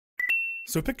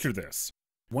So picture this.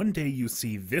 One day you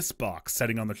see this box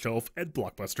sitting on the shelf at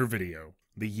Blockbuster Video.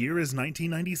 The year is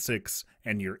 1996,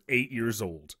 and you're 8 years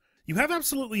old. You have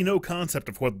absolutely no concept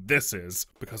of what this is,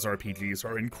 because RPGs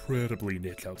are incredibly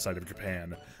niche outside of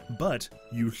Japan. But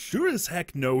you sure as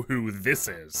heck know who this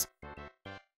is.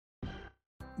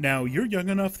 Now, you're young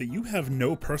enough that you have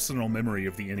no personal memory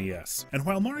of the NES, and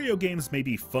while Mario games may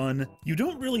be fun, you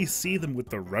don't really see them with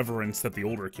the reverence that the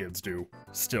older kids do.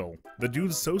 Still, the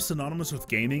dude's so synonymous with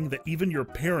gaming that even your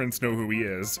parents know who he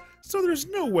is, so there's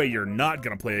no way you're not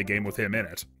gonna play a game with him in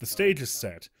it. The stage is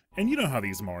set, and you know how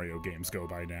these Mario games go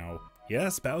by now.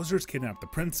 Yes, Bowser's kidnapped the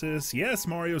princess, yes,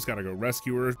 Mario's gotta go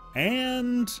rescue her,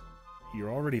 and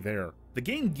you're already there. The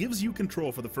game gives you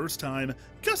control for the first time,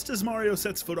 just as Mario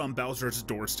sets foot on Bowser's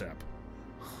doorstep.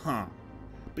 Huh.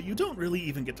 But you don't really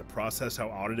even get to process how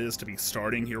odd it is to be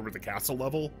starting here with the castle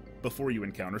level. Before you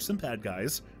encounter some bad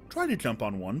guys, try to jump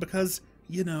on one because,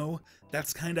 you know,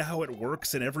 that's kinda how it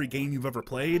works in every game you've ever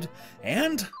played,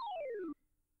 and...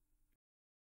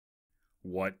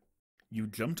 What? You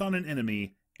jumped on an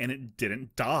enemy, and it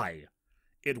didn't die.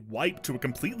 It wiped to a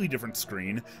completely different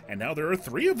screen, and now there are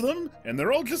 3 of them, and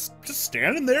they're all just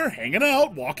standing there, hanging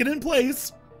out, walking in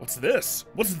place. What's this?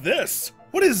 What's this?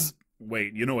 What is...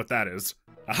 Wait, you know what that is.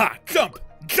 Aha! Jump!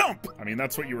 Jump! I mean,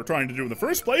 that's what you were trying to do in the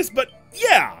first place, but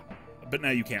yeah! But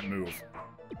now you can't move.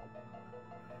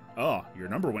 Oh, your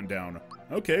number went down.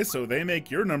 Okay, so they make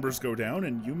your numbers go down,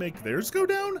 and you make theirs go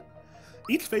down?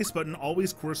 Each face button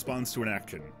always corresponds to an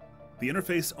action. The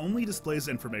interface only displays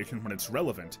information when it's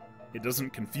relevant. It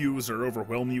doesn't confuse or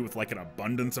overwhelm you with like an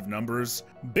abundance of numbers.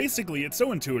 Basically, it's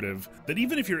so intuitive that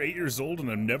even if you're 8 years old and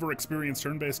have never experienced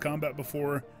turn-based combat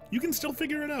before, you can still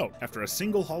figure it out. After a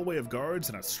single hallway of guards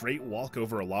and a straight walk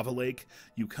over a lava lake,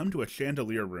 you come to a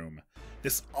chandelier room.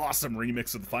 This awesome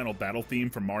remix of the final battle theme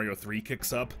from Mario 3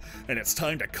 kicks up, and it's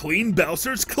time to clean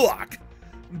Bowser's clock!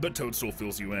 But Toadstool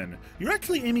fills you in. You're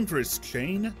actually aiming for his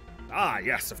chain? Ah,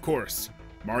 yes, of course.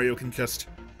 Mario can just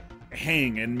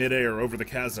hang in midair over the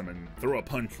chasm and throw a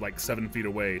punch like 7 feet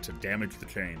away to damage the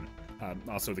chain.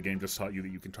 Also, the game just taught you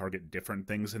that you can target different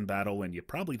things in battle, and you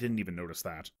probably didn't even notice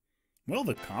that. Well,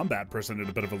 the combat presented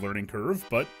a bit of a learning curve,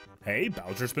 but hey,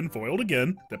 Bowser's been foiled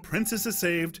again, the princess is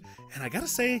saved, and I gotta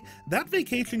say, that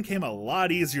vacation came a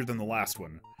lot easier than the last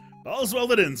one. All's well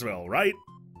that ends well, right?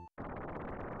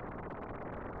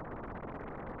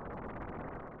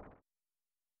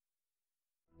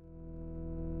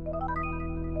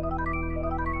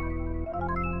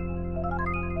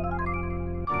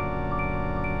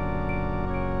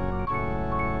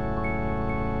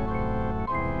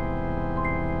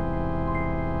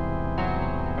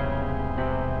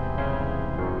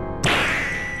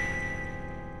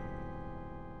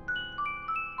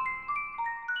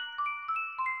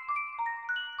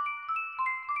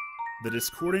 The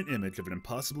discordant image of an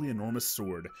impossibly enormous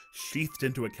sword, sheathed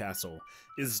into a castle,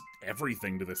 is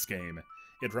everything to this game.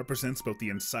 It represents both the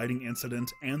inciting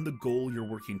incident and the goal you're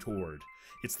working toward.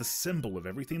 It's the symbol of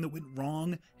everything that went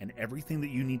wrong and everything that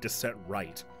you need to set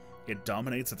right. It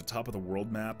dominates at the top of the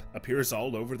world map, appears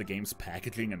all over the game's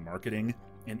packaging and marketing,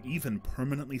 and even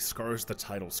permanently scars the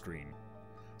title screen.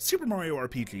 Super Mario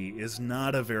RPG is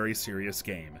not a very serious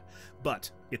game, but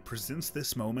it presents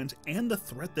this moment and the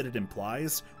threat that it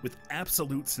implies with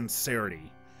absolute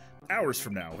sincerity. Hours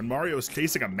from now, when Mario is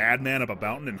chasing a madman up a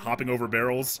mountain and hopping over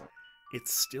barrels,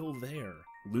 it's still there,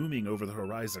 looming over the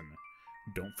horizon.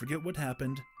 Don't forget what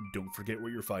happened, don't forget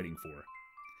what you're fighting for.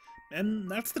 And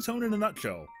that's the tone in a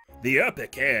nutshell. The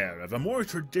epic air of a more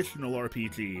traditional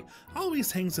RPG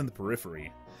always hangs in the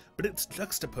periphery, but it's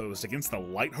juxtaposed against the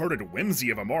lighthearted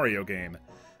whimsy of a Mario game.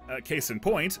 Case in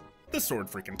point, the sword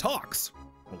freaking talks.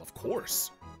 Well, of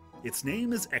course. Its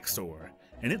name is Exor,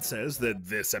 and it says that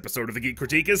this episode of the Geek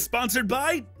Critique is sponsored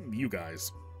by you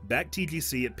guys. Back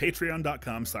TGC at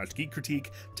patreon.com/geekcritique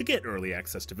to get early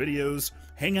access to videos,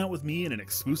 hang out with me in an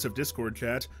exclusive Discord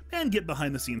chat, and get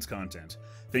behind the scenes content.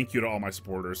 Thank you to all my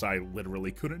supporters, I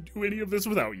literally couldn't do any of this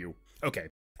without you. Okay,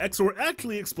 Exor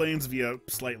actually explains via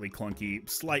slightly clunky,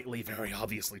 slightly very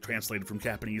obviously translated from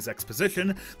Japanese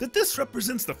exposition that this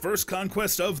represents the first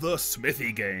conquest of the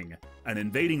Smithy Gang, an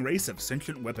invading race of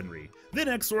sentient weaponry. Then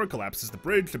Exor collapses the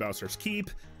bridge to Bowser's Keep,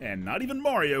 and not even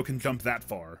Mario can jump that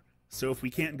far. So if we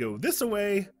can't go this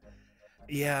away,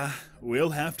 yeah,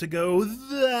 we'll have to go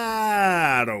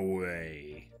that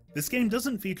away. This game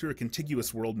doesn't feature a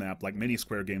contiguous world map like many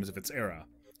Square games of its era.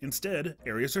 Instead,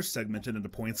 areas are segmented into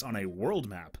points on a world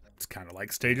map. It's kinda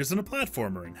like stages in a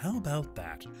platformer, and how about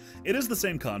that? It is the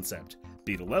same concept.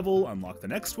 Beat a level, unlock the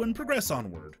next one, progress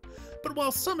onward. But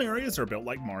while some areas are built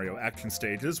like Mario action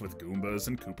stages with Goombas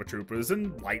and Koopa Troopas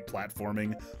and light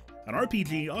platforming, An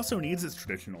RPG also needs its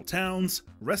traditional towns,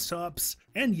 rest stops,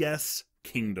 and yes,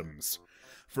 kingdoms.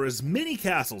 For as many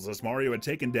castles as Mario had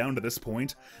taken down to this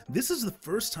point, this is the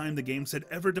first time the games had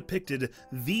ever depicted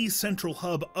the central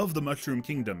hub of the Mushroom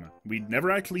Kingdom. We'd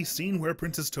never actually seen where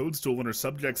Princess Toadstool and her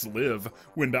subjects live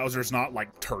when Bowser's not,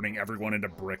 like, turning everyone into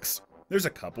bricks. There's a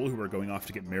couple who are going off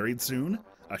to get married soon,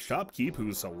 a shopkeep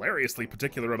who's hilariously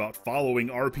particular about following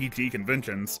RPG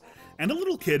conventions, and a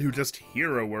little kid who just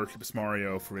hero worships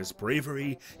Mario for his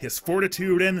bravery, his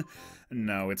fortitude, and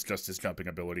no, it's just his jumping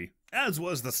ability. As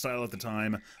was the style at the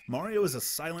time, Mario is a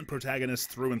silent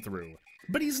protagonist through and through.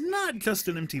 But he's not just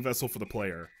an empty vessel for the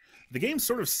player. The game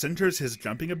sort of centers his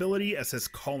jumping ability as his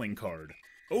calling card.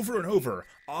 Over and over,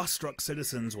 awestruck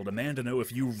citizens will demand to know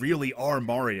if you really are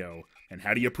Mario. And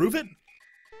how do you prove it?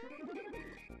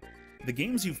 The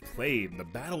games you've played, the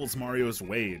battles Mario's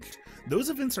waged, those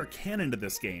events are canon to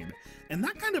this game, and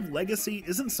that kind of legacy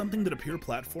isn't something that a pure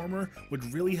platformer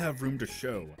would really have room to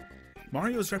show.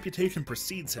 Mario's reputation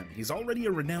precedes him, he's already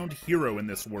a renowned hero in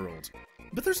this world.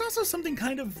 But there's also something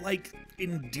kind of, like,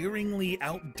 endearingly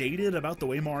outdated about the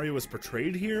way Mario is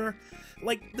portrayed here.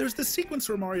 Like, there's this sequence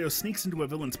where Mario sneaks into a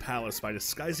villain's palace by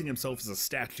disguising himself as a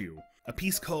statue, a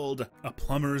piece called A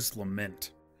Plumber's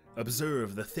Lament.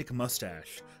 Observe the thick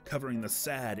mustache, covering the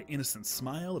sad, innocent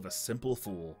smile of a simple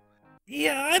fool.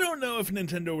 Yeah, I don't know if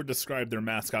Nintendo would describe their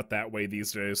mascot that way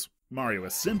these days. Mario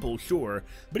is simple, sure,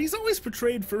 but he's always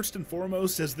portrayed first and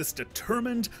foremost as this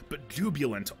determined but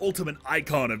jubilant ultimate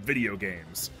icon of video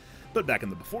games. But back in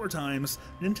the before times,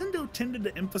 Nintendo tended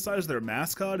to emphasize their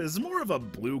mascot as more of a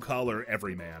blue-collar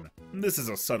everyman. This is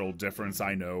a subtle difference,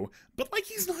 I know, but like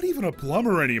he's not even a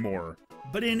plumber anymore.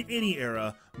 But in any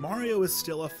era, Mario is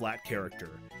still a flat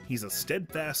character. He's a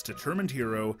steadfast, determined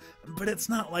hero, but it's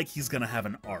not like he's gonna have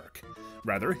an arc.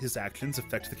 Rather, his actions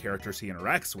affect the characters he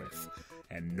interacts with.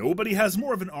 And nobody has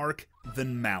more of an arc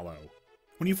than Mallow.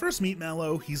 When you first meet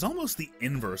Mallow, he's almost the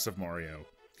inverse of Mario.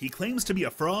 He claims to be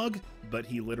a frog, but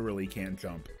he literally can't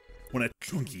jump. When a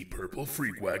chunky purple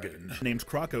freak wagon named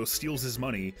Croco steals his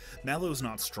money, Mallow's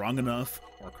not strong enough,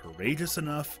 or courageous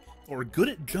enough, or good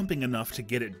at jumping enough to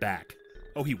get it back.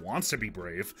 Oh, he wants to be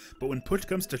brave, but when push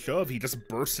comes to shove, he just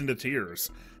bursts into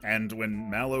tears. And when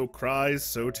Mallow cries,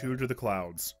 so too do the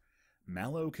clouds.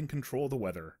 Mallow can control the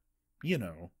weather. You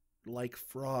know, like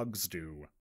frogs do.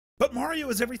 But Mario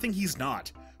is everything he's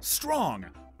not. Strong,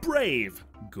 brave,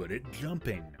 good at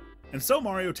jumping. And so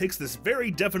Mario takes this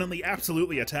very definitely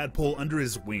absolutely a tadpole under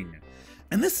his wing.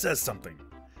 And this says something.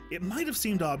 It might have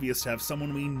seemed obvious to have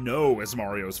someone we know as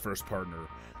Mario's first partner.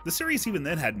 The series even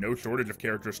then had no shortage of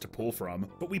characters to pull from,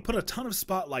 but we put a ton of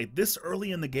spotlight this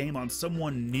early in the game on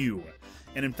someone new.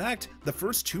 And in fact, the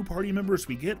first two party members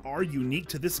we get are unique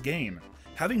to this game.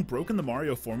 Having broken the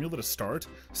Mario formula to start,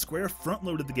 Square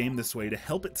front-loaded the game this way to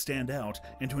help it stand out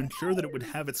and to ensure that it would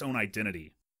have its own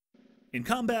identity. In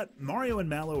combat, Mario and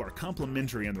Mallow are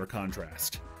complementary in their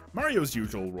contrast. Mario's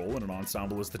usual role in an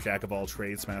ensemble is the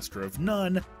jack-of-all-trades, master of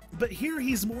none, but here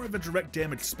he's more of a direct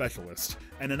damage specialist,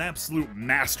 and an absolute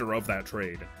master of that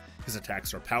trade. His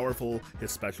attacks are powerful,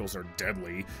 his specials are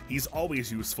deadly, he's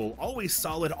always useful, always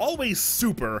solid, always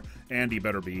super, and he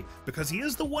better be, because he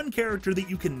is the one character that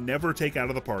you can never take out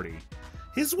of the party.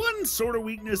 His one sort of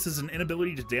weakness is an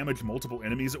inability to damage multiple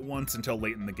enemies at once until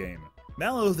late in the game.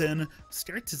 Mallow, then,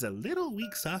 starts as a little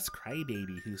weak-sauce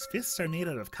crybaby whose fists are made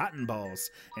out of cotton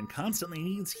balls and constantly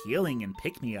needs healing and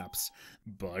pick-me-ups.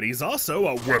 But he's also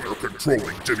a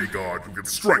weather-controlling demigod who can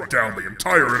strike down the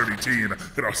entire enemy team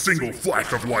in a single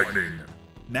flash of lightning.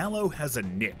 Mallow has a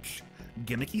niche.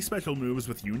 Gimmicky special moves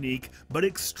with unique, but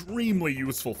extremely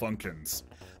useful functions.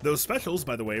 Those specials,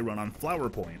 by the way, run on flower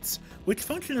points, which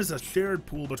function as a shared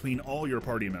pool between all your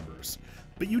party members.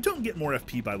 But you don't get more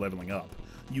FP by leveling up.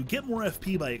 You get more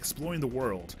FP by exploring the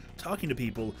world, talking to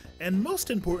people, and most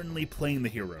importantly, playing the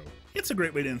hero. It's a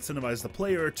great way to incentivize the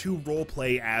player to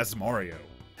roleplay as Mario.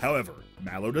 However,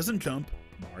 Mallow doesn't jump,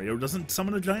 Mario doesn't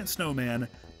summon a giant snowman,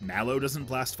 Mallow doesn't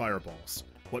blast fireballs.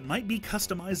 What might be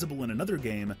customizable in another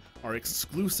game are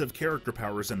exclusive character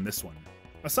powers in this one.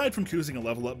 Aside from choosing a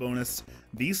level up bonus,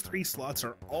 these 3 slots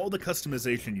are all the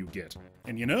customization you get.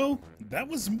 And you know, that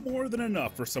was more than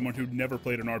enough for someone who'd never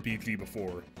played an RPG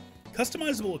before.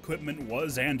 Customizable equipment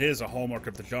was and is a hallmark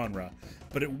of the genre,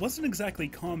 but it wasn't exactly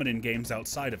common in games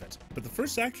outside of it. But the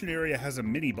first action area has a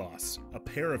mini-boss, a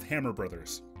pair of Hammer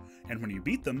Brothers. And when you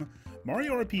beat them,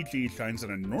 Mario RPG shines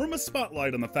an enormous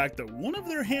spotlight on the fact that one of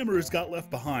their hammers got left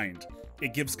behind.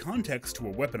 It gives context to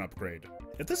a weapon upgrade.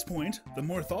 At this point, the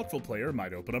more thoughtful player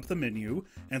might open up the menu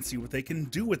and see what they can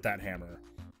do with that hammer.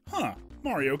 Huh,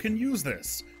 Mario can use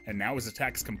this, and now his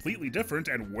attack's completely different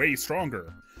and way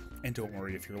stronger. And don't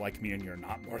worry if you're like me and you're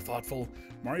not more thoughtful,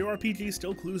 Mario RPG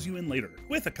still clues you in later,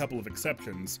 with a couple of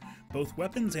exceptions. Both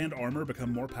weapons and armor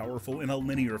become more powerful in a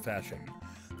linear fashion.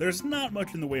 There's not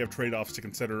much in the way of trade-offs to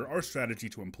consider or strategy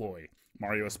to employ.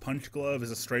 Mario's Punch Glove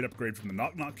is a straight upgrade from the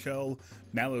Knock Knock shell,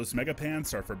 Mallow's Mega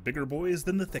Pants are for bigger boys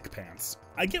than the Thick Pants.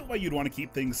 I get why you'd want to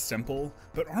keep things simple,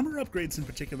 but armor upgrades in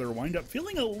particular wind up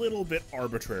feeling a little bit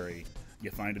arbitrary. You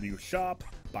find a new shop,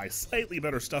 buy slightly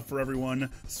better stuff for everyone,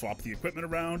 swap the equipment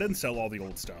around, and sell all the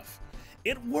old stuff.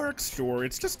 It works, sure,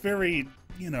 it's just very,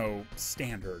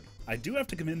 standard. I do have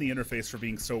to commend the interface for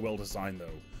being so well designed,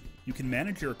 though. You can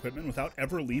manage your equipment without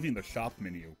ever leaving the shop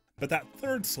menu. But that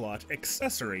third slot,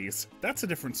 accessories, that's a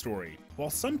different story.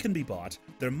 While some can be bought,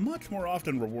 they're much more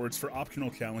often rewards for optional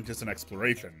challenges and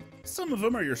exploration. Some of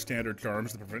them are your standard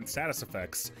charms that prevent status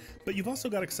effects, but you've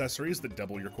also got accessories that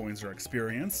double your coins or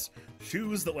experience,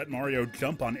 shoes that let Mario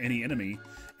jump on any enemy,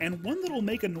 and one that'll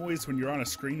make a noise when you're on a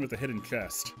screen with a hidden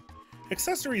chest.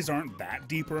 Accessories aren't that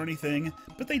deep or anything,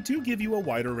 but they do give you a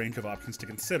wider range of options to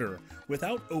consider,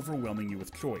 without overwhelming you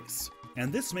with choice.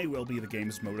 And this may well be the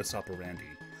game's modus operandi.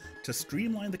 To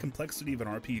streamline the complexity of an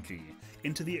RPG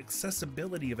into the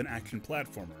accessibility of an action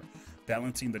platformer,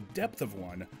 balancing the depth of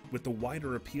one with the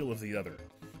wider appeal of the other.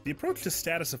 The approach to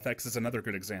status effects is another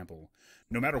good example.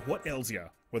 No matter what ails ya,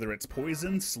 whether it's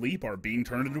poison, sleep, or being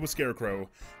turned into a scarecrow,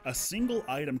 a single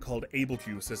item called Able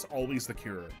Juice is always the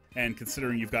cure. And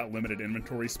considering you've got limited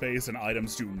inventory space and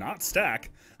items do not stack,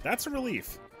 that's a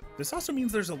relief. This also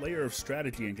means there's a layer of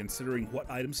strategy in considering what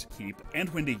items to keep and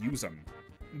when to use them.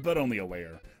 But only a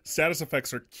layer. Status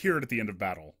effects are cured at the end of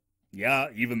battle. Yeah,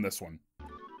 even this one.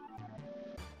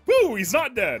 Woo! He's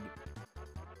not dead!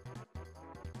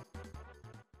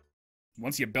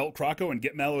 Once you belt Croco and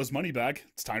get Mallow's money back,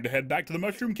 it's time to head back to the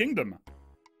Mushroom Kingdom.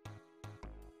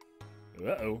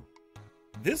 Uh-oh.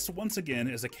 This, once again,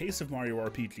 is a case of Mario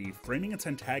RPG framing its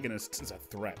antagonists as a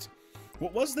threat.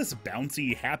 What was this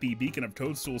bouncy, happy beacon of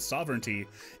Toadstool sovereignty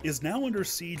is now under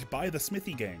siege by the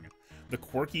Smithy Gang. The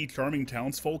quirky, charming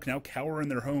townsfolk now cower in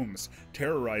their homes,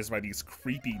 terrorized by these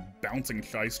creepy, bouncing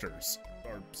shysters.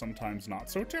 Or sometimes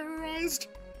not so terrorized.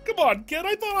 Come on, kid,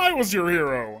 I thought I was your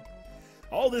hero!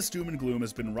 All this doom and gloom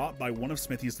has been wrought by one of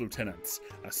Smithy's lieutenants,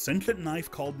 a sentient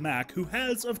knife called Mac, who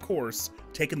has, of course,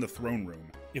 taken the throne room.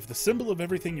 If the symbol of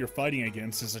everything you're fighting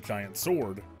against is a giant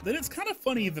sword, then it's kind of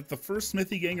funny that the first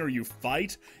Smithy ganger you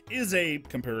fight is a,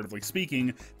 comparatively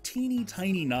speaking, teeny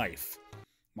tiny knife.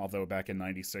 Although back in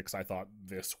 '96 I thought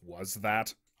this was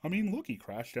that. I mean, look, he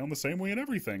crashed down the same way and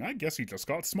everything. I guess he just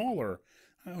got smaller.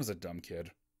 I was a dumb kid.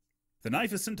 The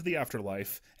knife is sent to the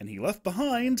afterlife, and he left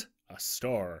behind a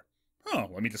star. Oh,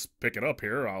 let me just pick it up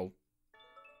here.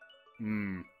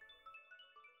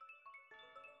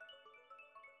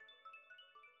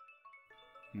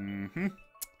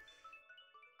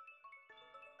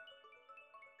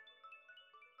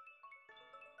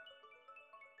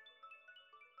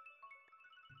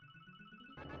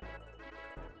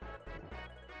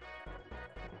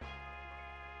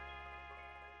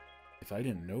 If I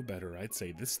didn't know better, I'd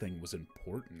say this thing was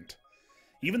important.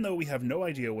 Even though we have no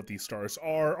idea what these stars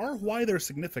are or why they're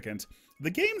significant, the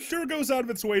game sure goes out of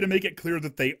its way to make it clear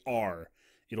that they are.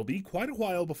 It'll be quite a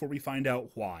while before we find out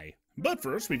why. But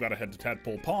first, we've got to head to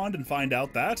Tadpole Pond and find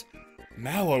out that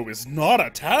Mallow is not a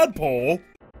tadpole!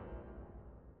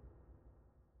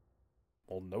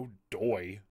 Well, no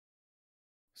doy.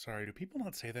 Sorry, do people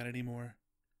not say that anymore?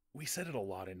 We said it a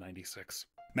lot in '96.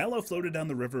 Mallow floated down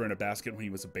the river in a basket when he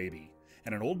was a baby,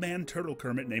 and an old man turtle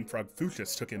Kermit named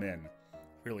Frogfucius took him in.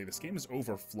 Really, this game is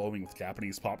overflowing with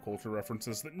Japanese pop culture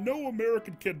references that no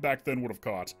American kid back then would have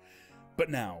caught.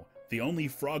 But now, the only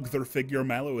frog-ther figure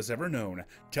Mallow has ever known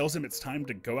tells him it's time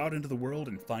to go out into the world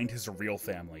and find his real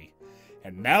family.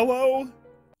 And Mallow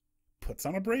puts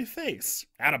on a brave face.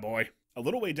 Attaboy. A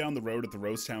little way down the road at the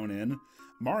Rosetown Inn,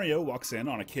 Mario walks in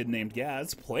on a kid named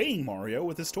Gaz playing Mario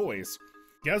with his toys.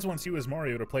 Gaz wants you as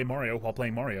Mario to play Mario while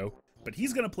playing Mario, but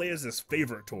he's gonna play as his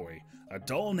favorite toy, a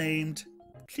doll named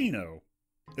Chino.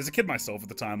 As a kid myself at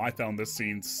the time, I found this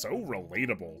scene so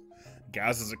relatable.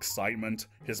 Gaz's excitement,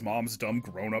 his mom's dumb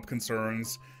grown-up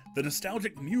concerns, the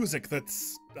nostalgic music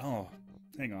that's... oh,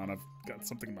 hang on, I've got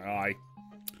something in my eye.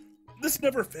 This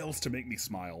never fails to make me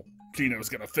smile. Chino's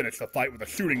gonna finish the fight with a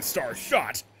shooting star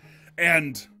shot!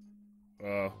 And...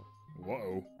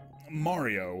 whoa.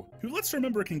 Mario, who let's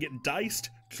remember can get diced,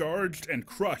 charged, and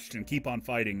crushed and keep on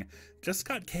fighting, just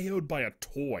got KO'd by a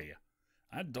toy.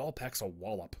 That doll packs a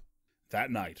wallop. That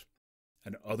night,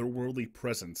 an otherworldly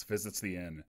presence visits the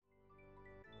inn.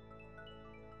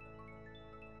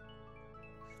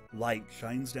 Light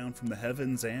shines down from the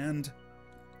heavens and...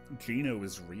 Gino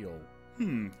is real.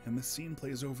 And the scene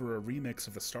plays over a remix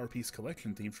of the Star Piece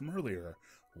Collection theme from earlier.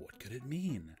 What could it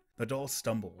mean? The doll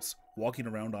stumbles, walking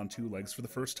around on two legs for the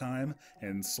first time,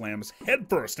 and slams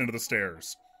headfirst into the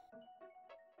stairs.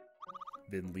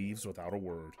 Then leaves without a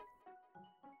word.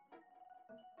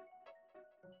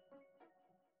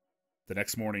 The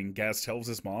next morning, Gaz tells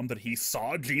his mom that he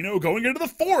saw Gino going into the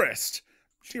forest!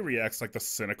 She reacts like the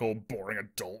cynical, boring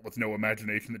adult with no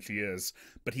imagination that she is,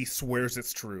 but he swears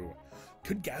it's true.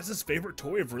 Could Gaz's favorite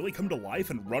toy have really come to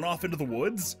life and run off into the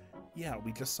woods? Yeah,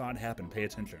 we just saw it happen, pay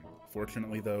attention.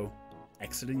 Fortunately though,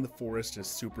 exiting the forest is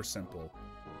super simple.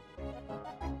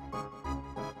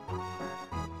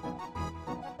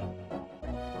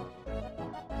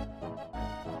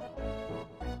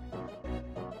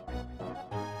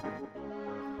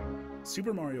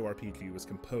 Super Mario RPG was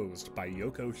composed by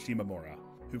Yoko Shimomura,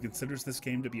 who considers this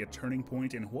game to be a turning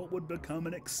point in what would become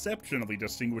an exceptionally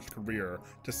distinguished career,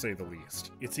 to say the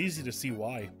least. It's easy to see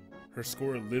why. Her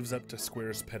score lives up to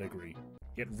Square's pedigree.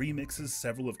 It remixes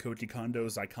several of Koji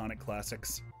Kondo's iconic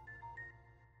classics.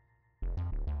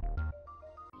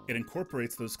 It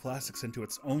incorporates those classics into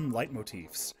its own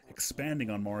leitmotifs, expanding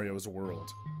on Mario's world.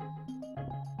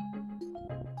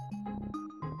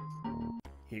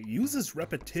 It uses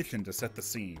repetition to set the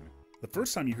scene. The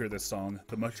first time you hear this song,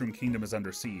 the Mushroom Kingdom is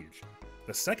under siege.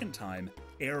 The second time,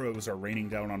 arrows are raining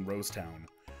down on Rosetown.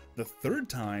 The third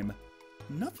time,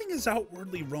 nothing is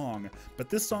outwardly wrong, but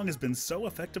this song has been so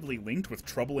effectively linked with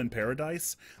Trouble in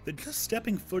Paradise that just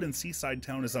stepping foot in Seaside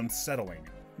Town is unsettling.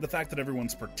 The fact that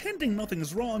everyone's pretending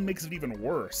nothing's wrong makes it even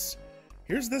worse.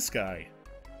 Here's this guy,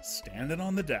 standing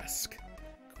on the desk,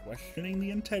 questioning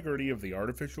the integrity of the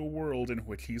artificial world in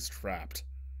which he's trapped.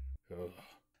 Ugh.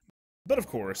 But of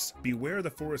course, Beware the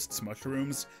Forest's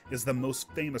Mushrooms is the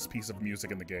most famous piece of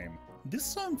music in the game. This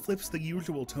song flips the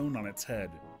usual tone on its head.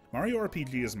 Mario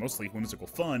RPG is mostly whimsical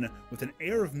fun, with an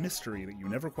air of mystery that you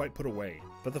never quite put away.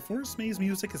 But the Forest Maze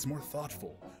music is more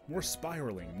thoughtful, more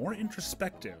spiraling, more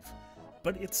introspective.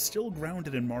 But it's still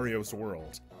grounded in Mario's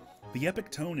world. The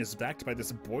epic tone is backed by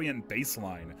this buoyant bass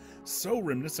line, so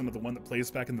reminiscent of the one that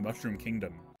plays back in the Mushroom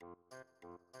Kingdom.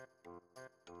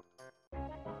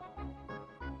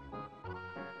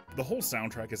 The whole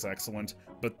soundtrack is excellent,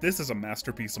 but this is a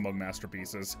masterpiece among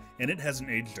masterpieces, and it hasn't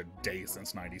aged a day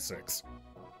since '96.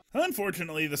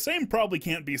 Unfortunately, the same probably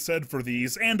can't be said for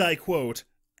these, and I quote,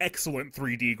 excellent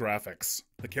 3D graphics.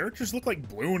 The characters look like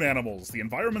balloon animals, the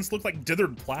environments look like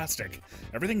dithered plastic,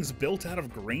 everything's built out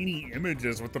of grainy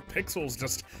images with the pixels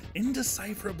just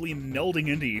indecipherably melding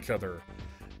into each other.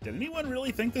 Did anyone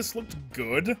really think this looked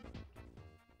good?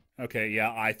 Okay,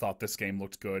 yeah, I thought this game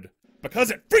looked good.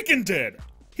 Because it freaking did!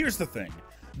 Here's the thing.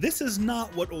 This is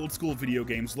not what old school video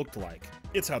games looked like.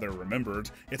 It's how they're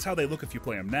remembered, it's how they look if you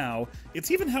play them now,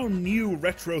 it's even how new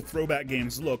retro throwback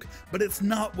games look, but it's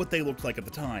not what they looked like at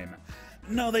the time.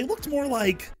 No, they looked more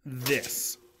like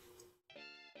this.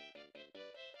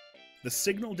 The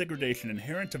signal degradation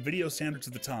inherent to video standards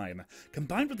at the time,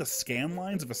 combined with the scan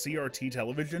lines of a CRT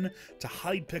television to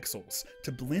hide pixels,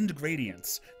 to blend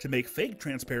gradients, to make fake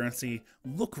transparency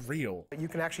look real. You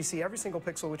can actually see every single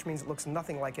pixel, which means it looks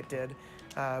nothing like it did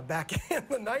back in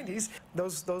the 90s.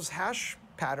 Those hash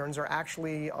patterns are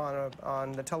actually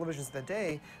on the televisions of the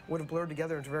day would have blurred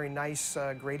together into very nice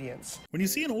gradients. When you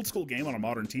see an old school game on a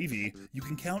modern TV, you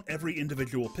can count every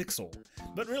individual pixel.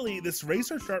 But really, this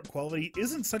razor-sharp quality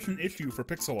isn't such an issue for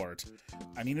pixel art.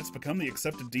 I mean, it's become the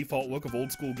accepted default look of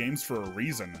old school games for a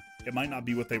reason. It might not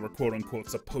be what they were quote-unquote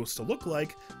supposed to look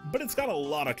like, but it's got a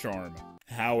lot of charm.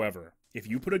 However, if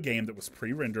you put a game that was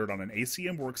pre-rendered on an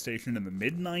ACM workstation in the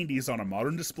mid-90s on a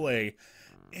modern display,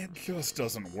 it just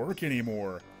doesn't work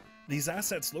anymore. These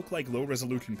assets look like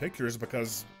low-resolution pictures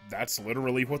because that's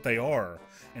literally what they are,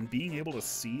 and being able to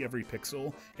see every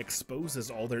pixel exposes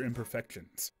all their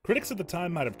imperfections. Critics at the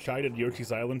time might have chided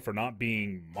Yoshi's Island for not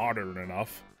being modern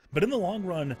enough, but in the long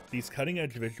run, these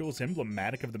cutting-edge visuals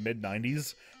emblematic of the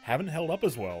mid-90s haven't held up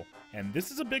as well, and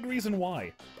this is a big reason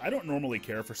why. I don't normally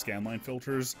care for scanline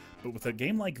filters, but with a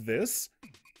game like this,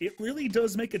 it really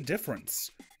does make a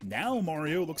difference. Now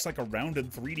Mario looks like a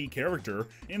rounded 3D character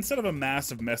instead of a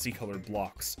mass of messy colored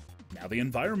blocks. Now the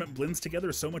environment blends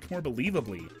together so much more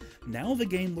believably. Now the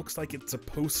game looks like it's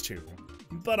supposed to.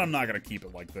 But I'm not gonna keep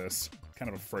it like this. Kind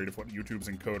of afraid of what YouTube's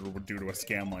encoder would do to a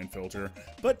scanline filter.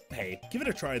 But hey, give it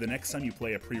a try the next time you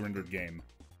play a pre-rendered game.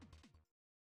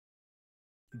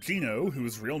 Gino,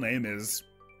 whose real name is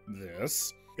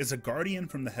this, is a guardian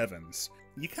from the heavens.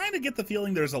 You kinda get the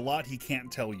feeling there's a lot he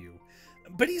can't tell you.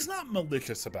 But he's not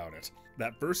malicious about it.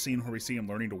 That first scene where we see him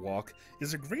learning to walk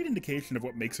is a great indication of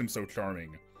what makes him so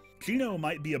charming. Gino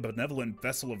might be a benevolent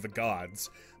vessel of the gods,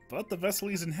 but the vessel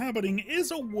he's inhabiting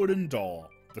is a wooden doll.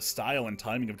 The style and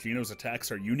timing of Gino's attacks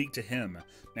are unique to him,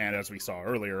 and as we saw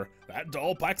earlier, that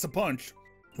doll packs a punch.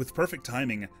 With perfect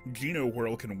timing, Gino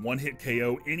Whirl can one-hit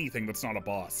KO anything that's not a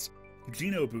boss.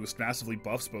 Gino Boost massively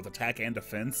buffs both attack and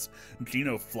defense.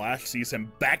 Gino Flash sees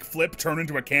him backflip, turn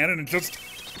into a cannon, and just...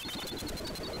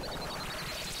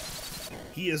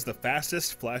 He is the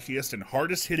fastest, flashiest, and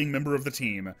hardest-hitting member of the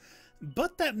team.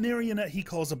 But that marionette he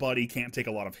calls a body can't take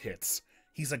a lot of hits.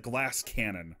 He's a glass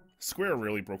cannon. Square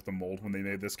really broke the mold when they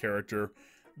made this character.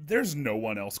 There's no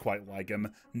one else quite like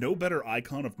him, no better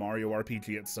icon of Mario RPG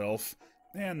itself,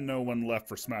 and no one left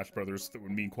for Smash Brothers that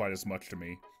would mean quite as much to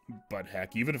me. But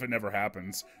heck, even if it never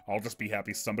happens, I'll just be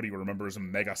happy somebody remembers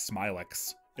Mega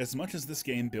Smilex. As much as this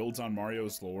game builds on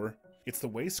Mario's lore, it's the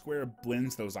way Square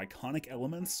blends those iconic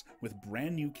elements with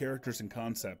brand new characters and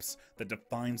concepts that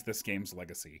defines this game's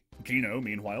legacy. Gino,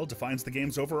 meanwhile, defines the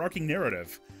game's overarching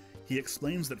narrative. He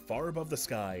explains that far above the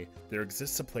sky, there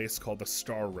exists a place called the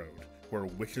Star Road, where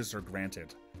wishes are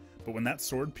granted. But when that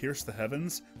sword pierced the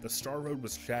heavens, the Star Road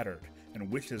was shattered, and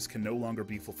wishes can no longer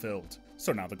be fulfilled.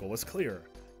 So now the goal is clear.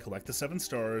 Collect the 7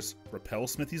 stars, repel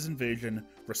Smithy's invasion,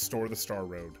 restore the Star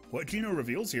Road. What Gino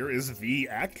reveals here is the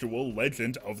actual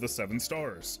legend of the 7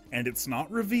 stars. And it's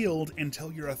not revealed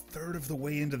until you're a third of the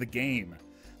way into the game.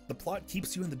 The plot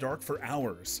keeps you in the dark for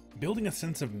hours, building a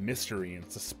sense of mystery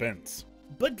and suspense.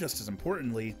 But just as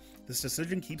importantly, this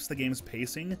decision keeps the game's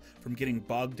pacing from getting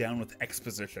bogged down with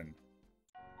exposition.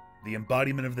 The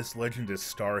embodiment of this legend is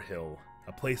Star Hill,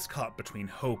 a place caught between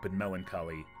hope and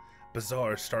melancholy.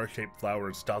 Bizarre star-shaped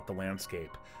flowers dot the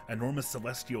landscape. Enormous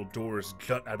celestial doors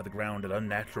jut out of the ground at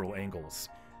unnatural angles.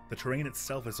 The terrain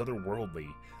itself is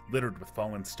otherworldly, littered with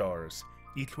fallen stars,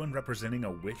 each one representing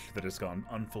a wish that has gone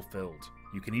unfulfilled.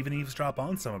 You can even eavesdrop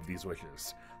on some of these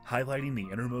wishes, highlighting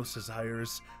the innermost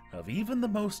desires of even the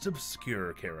most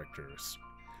obscure characters.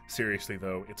 Seriously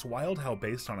though, it's wild how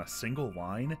based on a single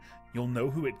line, you'll know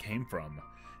who it came from.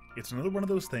 It's another one of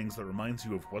those things that reminds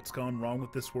you of what's gone wrong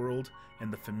with this world,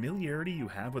 and the familiarity you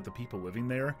have with the people living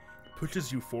there pushes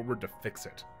you forward to fix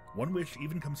it. One wish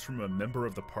even comes from a member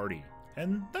of the party,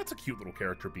 and that's a cute little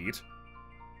character beat.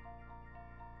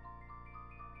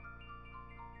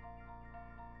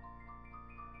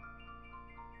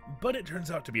 But it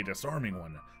turns out to be a disarming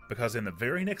one, because in the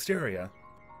very next area,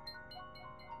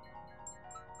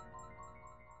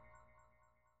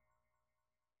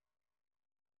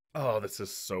 oh, this is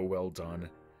so well done.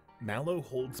 Mallow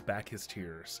holds back his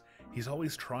tears. He's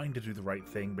always trying to do the right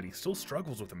thing, but he still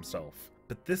struggles with himself.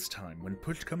 But this time, when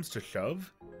push comes to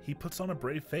shove, he puts on a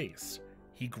brave face.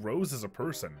 He grows as a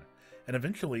person. And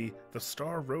eventually, the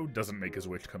Star Road doesn't make his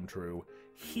wish come true.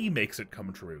 He makes it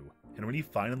come true. And when he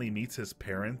finally meets his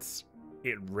parents,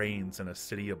 it rains in a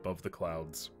city above the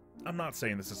clouds. I'm not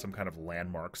saying this is some kind of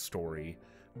landmark story,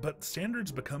 but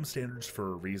standards become standards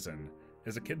for a reason.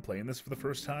 As a kid playing this for the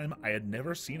first time, I had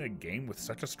never seen a game with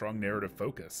such a strong narrative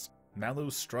focus.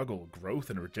 Mallow's struggle, growth,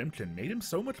 and redemption made him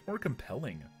so much more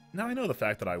compelling. Now I know the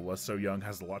fact that I was so young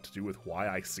has a lot to do with why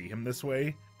I see him this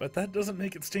way, but that doesn't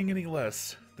make it sting any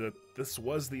less that this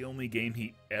was the only game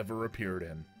he ever appeared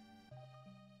in.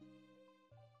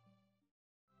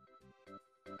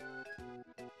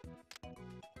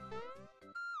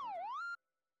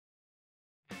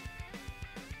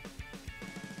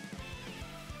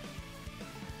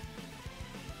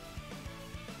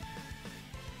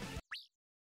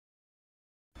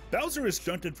 Bowser is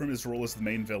shunted from his role as the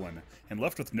main villain, and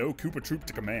left with no Koopa Troop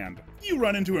to command. You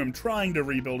run into him trying to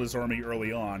rebuild his army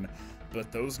early on,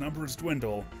 but those numbers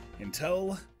dwindle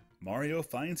until Mario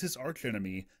finds his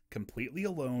archenemy completely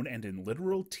alone and in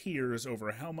literal tears over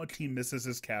how much he misses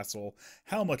his castle,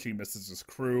 how much he misses his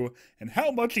crew, and how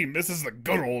much he misses the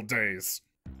good old days.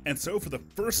 And so for the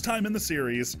first time in the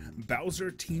series,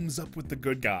 Bowser teams up with the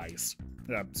good guys.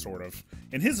 Sort of.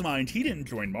 In his mind, he didn't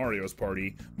join Mario's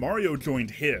party, Mario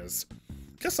joined his.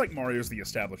 Just like Mario's the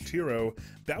established hero,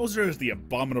 Bowser is the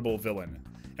abominable villain.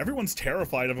 Everyone's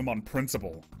terrified of him on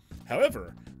principle.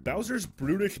 However, Bowser's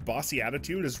brutish, bossy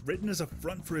attitude is written as a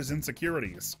front for his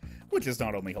insecurities, which is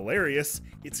not only hilarious,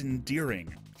 it's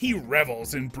endearing. He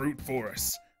revels in brute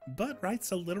force, but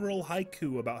writes a literal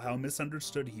haiku about how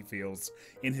misunderstood he feels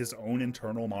in his own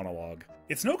internal monologue.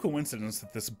 It's no coincidence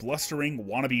that this blustering,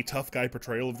 wannabe tough guy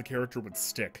portrayal of the character would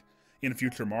stick in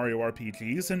future Mario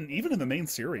RPGs and even in the main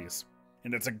series.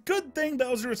 And it's a good thing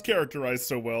Bowser is characterized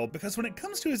so well, because when it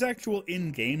comes to his actual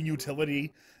in-game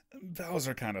utility,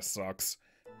 Bowser kinda sucks.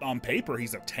 On paper,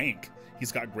 he's a tank.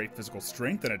 He's got great physical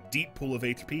strength and a deep pool of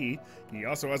HP. He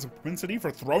also has a propensity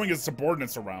for throwing his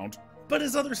subordinates around. But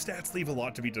his other stats leave a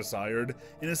lot to be desired,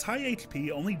 and his high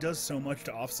HP only does so much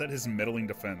to offset his middling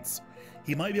defense.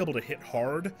 He might be able to hit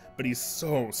hard, but he's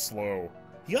so slow.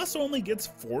 He also only gets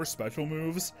 4 special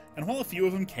moves, and while a few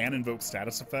of them can invoke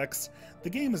status effects, the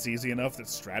game is easy enough that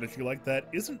strategy like that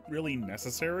isn't really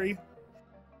necessary.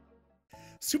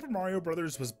 Super Mario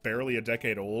Bros. Was barely a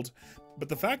decade old, but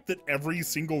the fact that every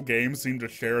single game seemed to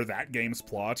share that game's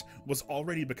plot was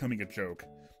already becoming a joke.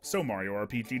 So Mario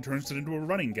RPG turns it into a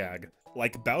running gag.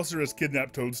 Like, Bowser has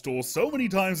kidnapped Toadstool so many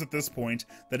times at this point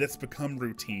that it's become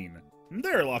routine.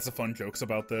 There are lots of fun jokes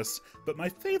about this, but my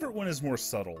favorite one is more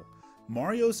subtle.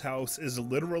 Mario's house is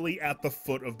literally at the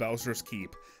foot of Bowser's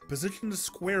Keep, positioned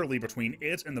squarely between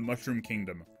it and the Mushroom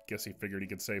Kingdom. Guess he figured he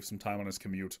could save some time on his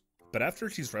commute. But after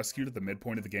she's rescued at the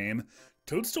midpoint of the game,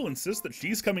 Toadstool insists that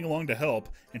she's coming along to help,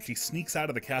 and she sneaks out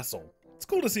of the castle. It's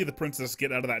cool to see the princess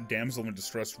get out of that damsel in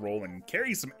distress role and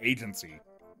carry some agency.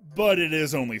 But it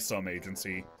is only some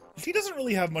agency. She doesn't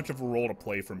really have much of a role to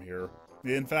play from here.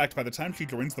 In fact, by the time she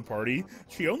joins the party,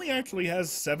 she only actually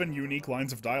has 7 unique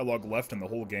lines of dialogue left in the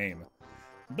whole game.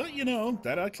 But you know,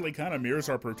 that actually kind of mirrors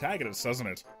our protagonist, doesn't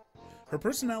it? Her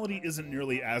personality isn't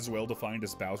nearly as well defined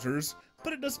as Bowser's,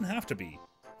 but it doesn't have to be.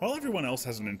 While everyone else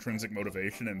has an intrinsic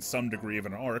motivation and some degree of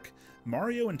an arc,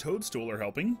 Mario and Toadstool are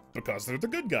helping because they're the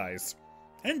good guys.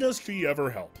 And does she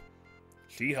ever help?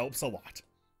 She helps a lot.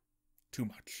 Too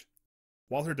much.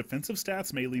 While her defensive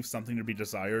stats may leave something to be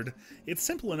desired, it's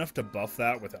simple enough to buff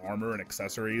that with armor and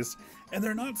accessories, and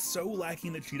they're not so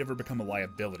lacking that she'd ever become a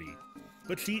liability.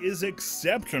 But she is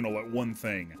exceptional at one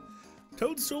thing.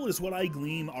 Toadstool is what I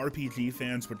glean RPG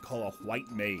fans would call a white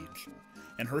mage,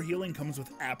 and her healing comes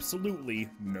with absolutely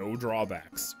no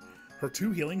drawbacks. Her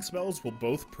 2 healing spells will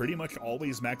both pretty much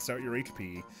always max out your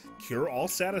HP, cure all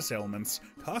status ailments,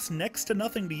 cost next to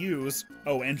nothing to use,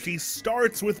 oh, and she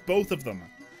starts with both of them.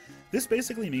 This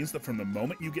basically means that from the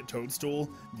moment you get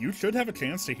Toadstool, you should have a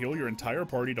chance to heal your entire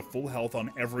party to full health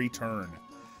on every turn.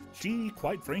 She,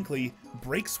 quite frankly,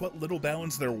 breaks what little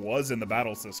balance there was in the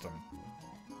battle system.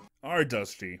 Or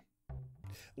does she?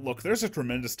 Look, there's a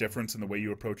tremendous difference in the way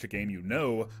you approach a game you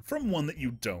know from one that you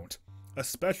don't.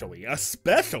 Especially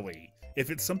if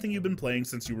it's something you've been playing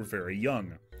since you were very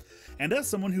young. And as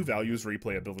someone who values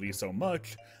replayability so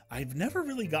much, I've never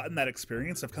really gotten that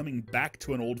experience of coming back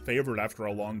to an old favorite after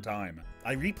a long time.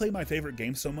 I replay my favorite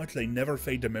games so much they never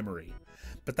fade to memory.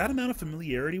 But that amount of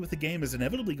familiarity with the game is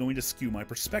inevitably going to skew my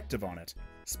perspective on it.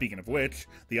 Speaking of which,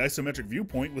 the isometric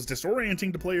viewpoint was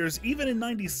disorienting to players even in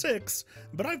 '96,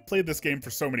 but I've played this game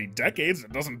for so many decades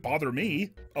it doesn't bother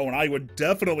me. Oh, and I would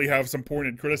definitely have some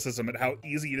pointed criticism at how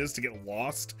easy it is to get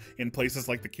lost in places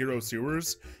like the Kiro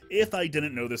sewers, if I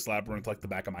didn't know this labyrinth like the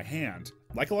back of my hand.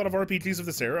 Like a lot of RPGs of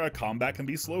this era, combat can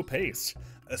be slow-paced,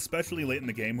 especially late in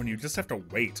the game when you just have to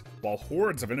wait while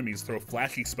hordes of enemies throw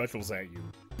flashy specials at you.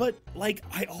 But, like,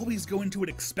 I always go into it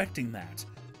expecting that.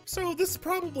 So this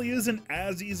probably isn't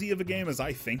as easy of a game as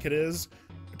I think it is.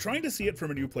 Trying to see it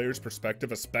from a new player's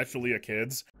perspective, especially a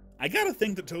kid's, I gotta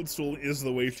think that Toadstool is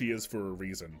the way she is for a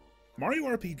reason. Mario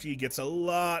RPG gets a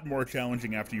lot more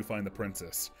challenging after you find the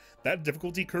princess. That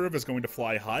difficulty curve is going to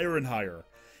fly higher and higher.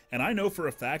 And I know for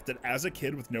a fact that as a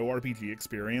kid with no RPG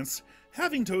experience,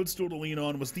 having Toadstool to lean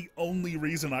on was the only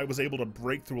reason I was able to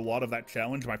break through a lot of that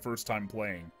challenge my first time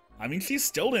playing. I mean, she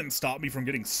still didn't stop me from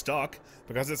getting stuck,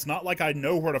 because it's not like I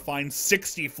know where to find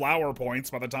 60 flower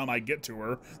points by the time I get to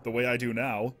her, the way I do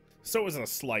now. So as a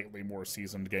slightly more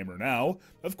seasoned gamer now,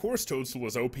 of course Toadstool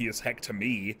is OP as heck to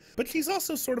me, but she's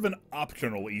also sort of an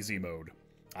optional easy mode.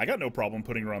 I got no problem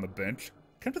putting her on the bench.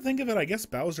 Come to think of it, I guess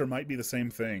Bowser might be the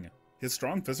same thing. His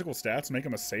strong physical stats make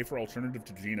him a safer alternative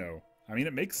to Geno. I mean,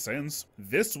 it makes sense.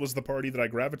 This was the party that I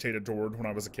gravitated toward when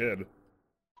I was a kid.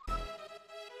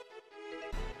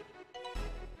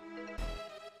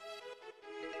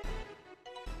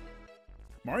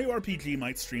 Mario RPG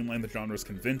might streamline the genre's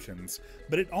conventions,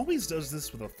 but it always does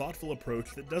this with a thoughtful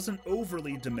approach that doesn't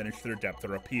overly diminish their depth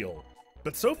or appeal.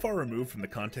 But so far removed from the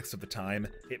context of the time,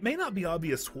 it may not be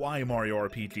obvious why Mario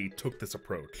RPG took this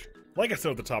approach. Like I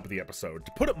said at the top of the episode,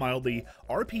 to put it mildly,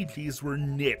 RPGs were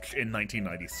niche in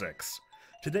 1996.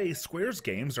 Today, Square's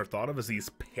games are thought of as these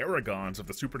paragons of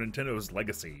the Super Nintendo's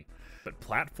legacy. But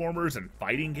platformers and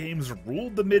fighting games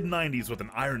ruled the mid-90s with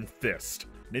an iron fist.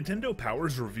 Nintendo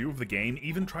Power's review of the game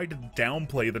even tried to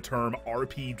downplay the term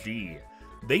RPG.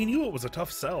 They knew it was a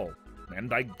tough sell,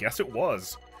 and I guess it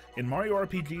was. In Mario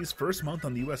RPG's first month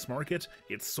on the US market,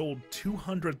 it sold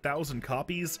 200,000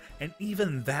 copies, and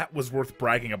even that was worth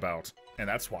bragging about. And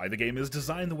that's why the game is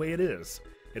designed the way it is.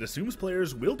 It assumes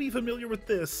players will be familiar with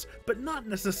this, but not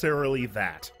necessarily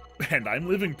that. And I'm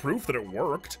living proof that it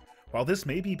worked. While this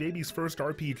may be Baby's first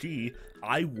RPG,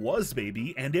 I was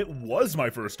Baby, and it was my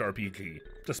first RPG.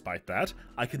 Despite that,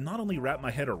 I could not only wrap my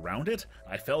head around it,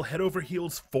 I fell head over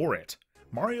heels for it.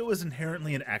 Mario is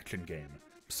inherently an action game,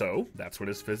 so that's what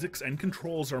his physics and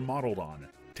controls are modeled on.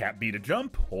 Tap B to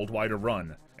jump, hold Y to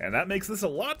run, and that makes this a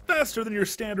lot faster than your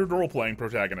standard role-playing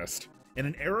protagonist. In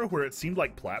an era where it seemed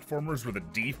like platformers were the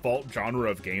default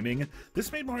genre of gaming,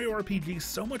 this made Mario RPG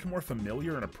so much more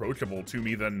familiar and approachable to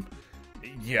me than...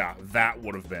 yeah, that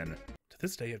would have been. To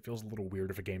this day, it feels a little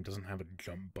weird if a game doesn't have a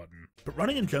jump button. But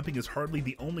running and jumping is hardly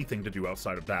the only thing to do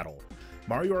outside of battle.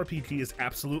 Mario RPG is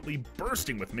absolutely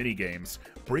bursting with minigames,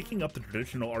 breaking up the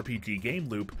traditional RPG game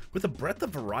loop with a breadth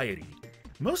of variety.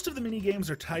 Most of the minigames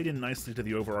are tied in nicely to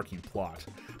the overarching plot,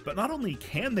 but not only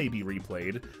can they be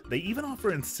replayed, they even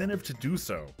offer incentive to do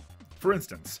so. For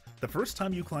instance, the first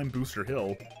time you climb Booster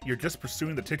Hill, you're just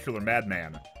pursuing the titular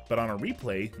madman, but on a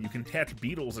replay, you can catch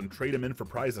beetles and trade them in for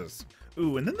prizes.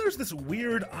 Ooh, and then there's this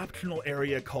weird optional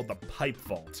area called the Pipe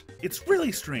Vault. It's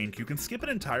really strange, you can skip it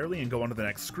entirely and go on to the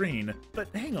next screen, but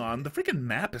hang on, the freaking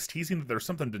map is teasing that there's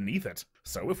something beneath it.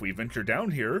 So if we venture down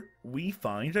here, we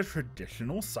find a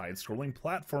traditional side-scrolling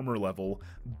platformer level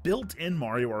built in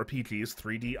Mario RPG's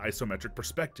 3D isometric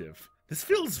perspective. This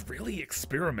feels really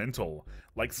experimental,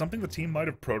 like something the team might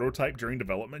have prototyped during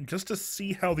development just to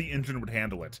see how the engine would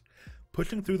handle it.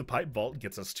 Pushing through the Pipe Vault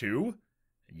gets us to...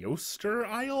 Yoster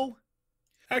Isle?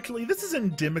 Actually, this is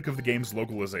endemic of the game's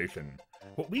localization.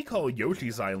 What we call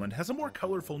Yoshi's Island has a more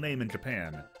colorful name in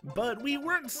Japan, but we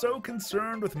weren't so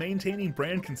concerned with maintaining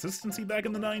brand consistency back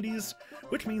in the 90s,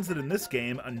 which means that in this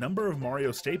game, a number of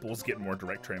Mario staples get more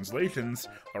direct translations,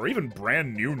 or even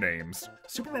brand new names.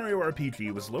 Super Mario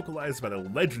RPG was localized by the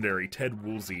legendary Ted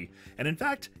Woolsey, and in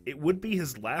fact, it would be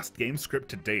his last game script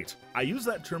to date. I use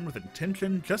that term with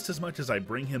intention just as much as I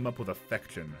bring him up with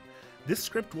affection. This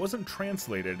script wasn't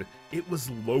translated, it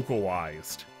was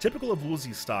localized. Typical of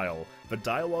Woolsey's style, the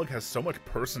dialogue has so much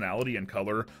personality and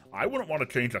color, I wouldn't want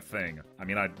to change a thing. I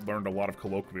mean, I learned a lot of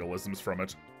colloquialisms from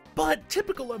it. But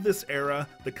typical of this era,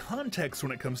 the context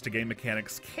when it comes to game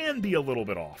mechanics can be a little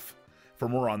bit off. For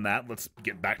more on that, let's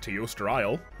get back to Yoster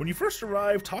Isle. When you first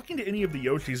arrive, talking to any of the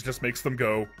Yoshis just makes them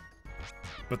go...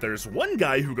 But there's one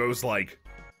guy who goes like...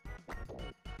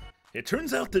 It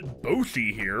turns out that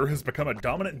Boshi here has become a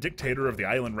dominant dictator of the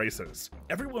island races.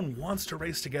 Everyone wants to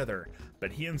race together,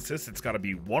 but he insists it's gotta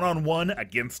be one-on-one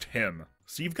against him.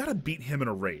 So you've gotta beat him in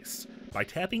a race, by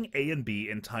tapping A and B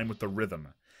in time with the rhythm.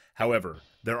 However,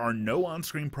 there are no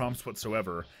on-screen prompts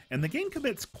whatsoever, and the game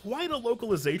commits quite a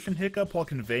localization hiccup while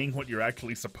conveying what you're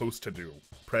actually supposed to do.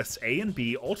 Press A and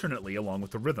B alternately along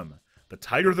with the rhythm. The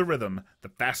tighter the rhythm, the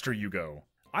faster you go.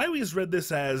 I always read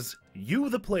this as, you,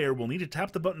 the player, will need to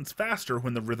tap the buttons faster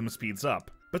when the rhythm speeds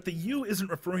up. But the you isn't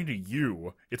referring to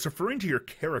you, it's referring to your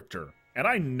character. And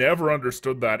I never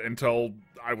understood that until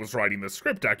I was writing this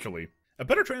script, actually. A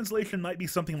better translation might be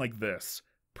something like this.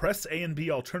 Press A and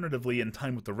B alternatively in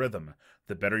time with the rhythm.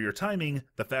 The better your timing,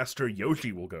 the faster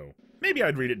Yoshi will go. Maybe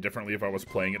I'd read it differently if I was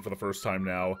playing it for the first time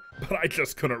now, but I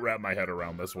just couldn't wrap my head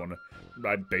around this one.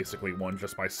 I basically won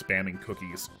just by spamming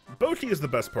cookies. Boshi is the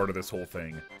best part of this whole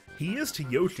thing. He is to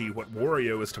Yoshi what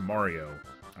Wario is to Mario.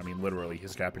 I mean, literally,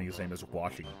 his Japanese name is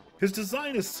Washi. His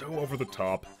design is so over the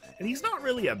top, and he's not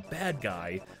really a bad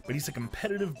guy, but he's a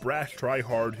competitive, brash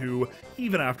tryhard who,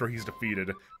 even after he's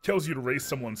defeated, tells you to race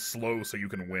someone slow so you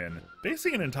can win.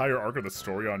 Basing an entire arc of the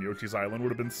story on Yoshi's Island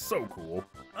would have been so cool.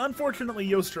 Unfortunately,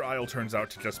 Yoster Isle turns out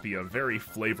to just be a very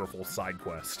flavorful side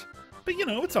quest. But you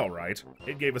know, it's alright.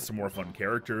 It gave us some more fun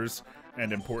characters,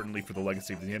 and importantly for the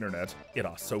legacy of the internet, it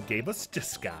also gave us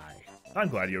this guy. I'm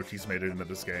glad Yoshi's made it into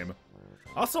this game.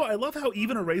 Also, I love how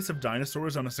even a race of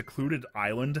dinosaurs on a secluded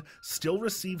island still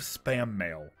receives spam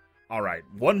mail. Alright,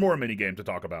 one more minigame to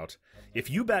talk about. If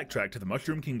you backtrack to the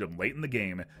Mushroom Kingdom late in the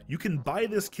game, you can buy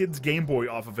this kid's Game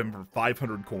Boy off of him for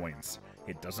 500 coins.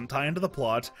 It doesn't tie into the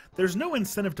plot, there's no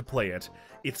incentive to play it,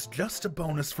 it's just a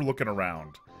bonus for looking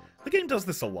around. The game does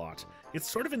this a lot. It's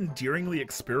sort of endearingly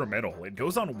experimental. It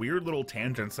goes on weird little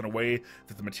tangents in a way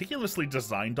that the meticulously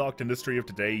design-docked industry of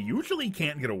today usually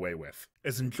can't get away with.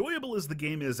 As enjoyable as the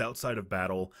game is outside of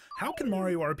battle, how can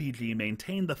Mario RPG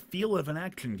maintain the feel of an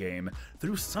action game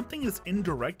through something as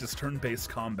indirect as turn-based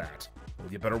combat?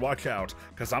 Well, you better watch out,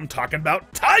 because I'm talking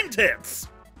about time tits!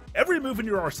 Every move in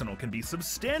your arsenal can be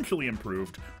substantially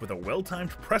improved with a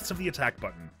well-timed press of the attack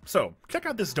button. So, check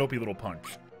out this dopey little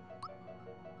punch.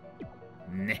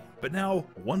 Nah. But now,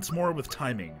 once more with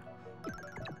timing.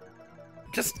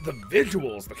 Just the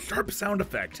visuals, the sharp sound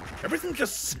effect, everything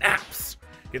just snaps.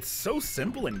 It's so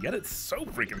simple and yet it's so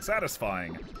freaking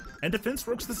satisfying. And defense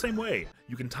works the same way.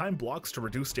 You can time blocks to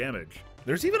reduce damage.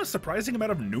 There's even a surprising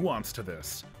amount of nuance to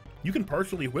this. You can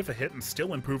partially whiff a hit and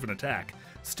still improve an attack,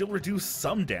 still reduce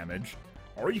some damage,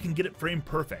 or you can get it frame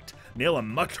perfect, nail him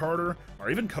much harder, or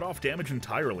even cut off damage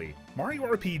entirely. Mario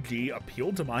RPG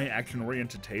appealed to my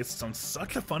action-oriented tastes on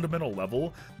such a fundamental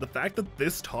level. The fact that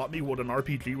this taught me what an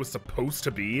RPG was supposed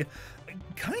to be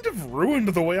kind of ruined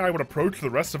the way I would approach the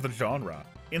rest of the genre.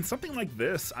 In something like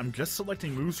this, I'm just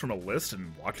selecting moves from a list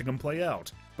and watching them play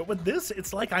out. But with this,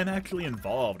 it's like I'm actually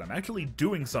involved, I'm actually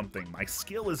doing something, my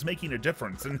skill is making a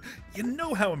difference, and you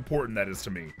know how important that is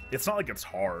to me. It's not like it's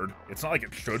hard, it's not like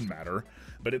it should matter,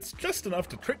 but it's just enough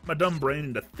to trick my dumb brain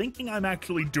into thinking I'm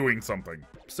actually doing something.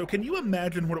 So can you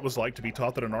imagine what it was like to be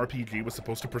taught that an RPG was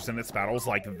supposed to present its battles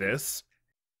like this?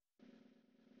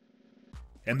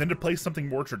 And then to play something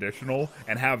more traditional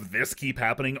and have this keep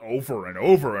happening over and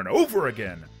over and over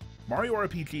again. Mario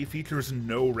RPG features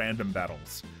no random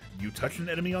battles. You touch an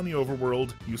enemy on the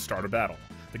overworld, you start a battle.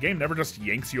 The game never just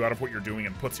yanks you out of what you're doing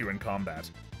and puts you in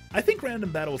combat. I think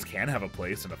random battles can have a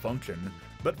place and a function,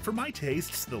 but for my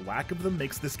tastes, the lack of them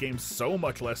makes this game so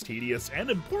much less tedious and,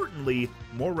 importantly,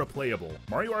 more replayable.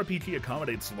 Mario RPG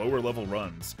accommodates lower level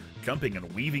runs, jumping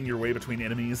and weaving your way between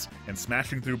enemies, and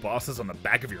smashing through bosses on the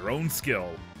back of your own skill.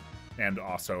 And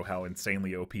also how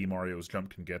insanely OP Mario's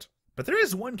jump can get. But there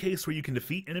is one case where you can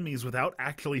defeat enemies without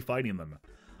actually fighting them.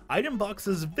 Item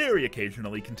boxes very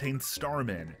occasionally contain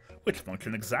Starmen, which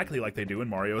function exactly like they do in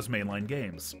Mario's mainline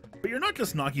games. But you're not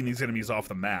just knocking these enemies off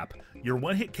the map, you're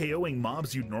one-hit KOing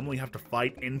mobs you'd normally have to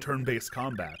fight in turn-based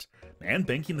combat, and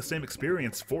banking the same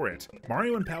experience for it.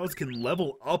 Mario and pals can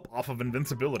level up off of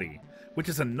invincibility, which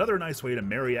is another nice way to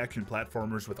marry action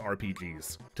platformers with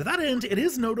RPGs. To that end, it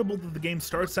is notable that the game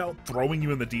starts out throwing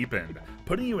you in the deep end,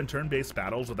 putting you in turn-based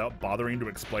battles without bothering to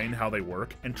explain how they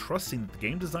work, and trusting that the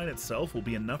game design itself will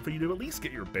be enough for you to at least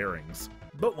get your bearings.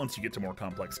 But once you get to more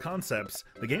complex concepts,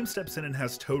 the game steps in and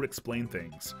has Toad explain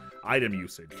things. Item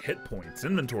usage, hit points,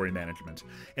 inventory management,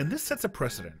 and this sets a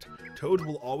precedent. Toad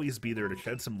will always be there to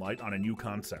shed some light on a new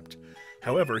concept.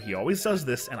 However, he always does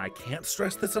this, and I can't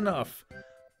stress this enough,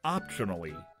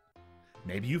 optionally.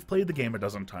 Maybe you've played the game a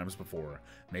dozen times before.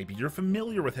 Maybe you're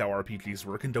familiar with how RPGs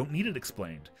work and don't need it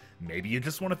explained. Maybe you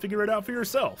just want to figure it out for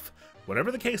yourself.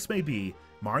 Whatever the case may be,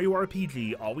 Mario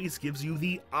RPG always gives you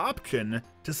the option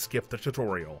to skip the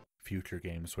tutorial. Future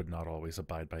games would not always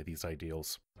abide by these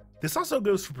ideals. This also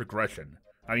goes for progression.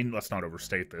 I mean, let's not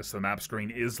overstate this, the map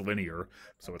screen is linear,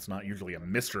 so it's not usually a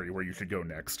mystery where you should go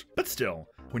next. But still,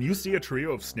 when you see a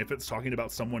trio of snippets talking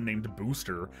about someone named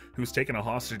Booster, who's taken a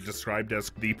hostage described as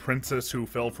the princess who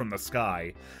fell from the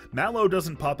sky, Mallow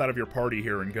doesn't pop out of your party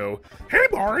here and go, "Hey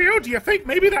Mario, do you think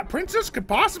maybe that princess could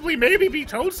possibly maybe be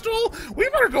Toadstool? We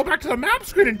better go back to the map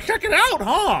screen and check it out,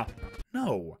 huh?"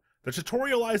 No, the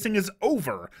tutorializing is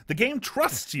over. The game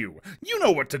trusts you. You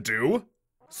know what to do.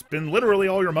 Spend literally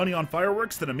all your money on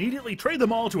fireworks, then immediately trade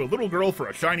them all to a little girl for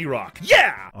a shiny rock.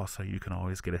 Yeah! Also, you can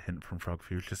always get a hint from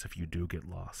Frogfuge if you do get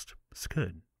lost. It's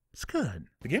good. It's good.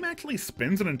 The game actually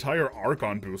spins an entire arc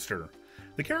on Booster.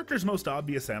 The character's most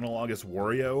obvious analog is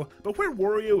Wario, but where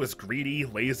Wario is greedy,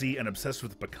 lazy, and obsessed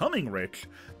with becoming rich,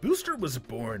 Booster was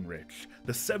born rich,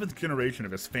 the 7th generation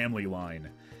of his family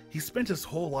line. He spent his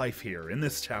whole life here, in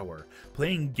this tower,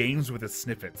 playing games with his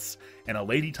snippets, and a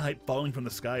lady type falling from the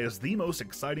sky is the most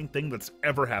exciting thing that's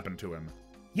ever happened to him.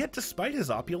 Yet despite his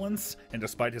opulence, and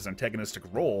despite his antagonistic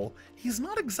role, he's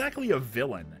not exactly a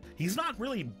villain. He's not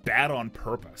really bad on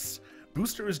purpose.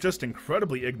 Booster is just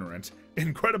incredibly ignorant,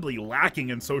 incredibly lacking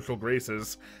in social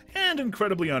graces, and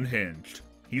incredibly unhinged.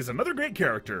 He's another great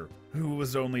character, who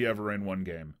was only ever in one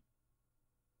game.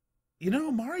 You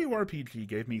know, Mario RPG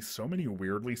gave me so many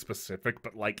weirdly specific,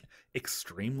 but like,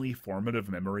 extremely formative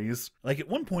memories. Like, at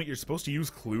one point you're supposed to use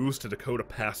clues to decode a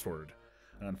password.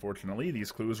 Unfortunately,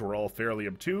 these clues were all fairly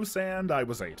obtuse, and I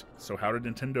was 8. So how did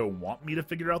Nintendo want me to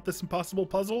figure out this impossible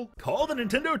puzzle? Call the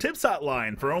Nintendo Tips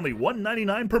Hotline for only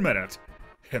 $1.99 per minute.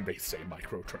 And they say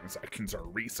microtransactions are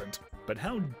recent. But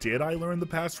how did I learn the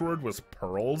password was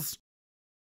pearls?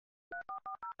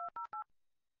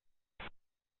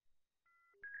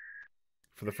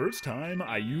 For the first time,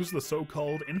 I used the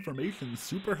so-called information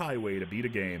superhighway to beat a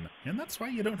game, and that's why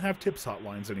you don't have tips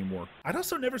hotlines anymore. I'd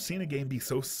also never seen a game be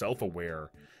so self-aware.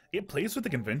 It plays with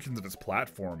the conventions of its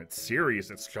platform, its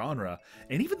series, its genre,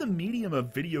 and even the medium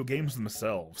of video games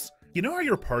themselves. You know how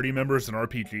your party members in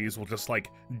RPGs will just,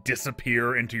 like,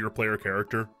 disappear into your player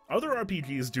character? Other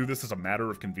RPGs do this as a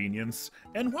matter of convenience,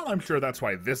 and while I'm sure that's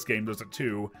why this game does it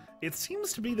too, it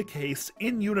seems to be the case,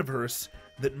 in-universe,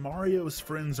 that Mario's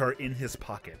friends are in his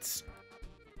pockets.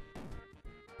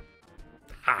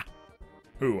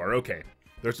 who are okay.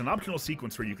 There's an optional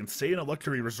sequence where you can stay in a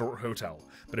luxury resort hotel,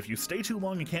 but if you stay too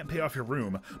long and can't pay off your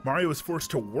room, Mario is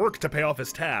forced to work to pay off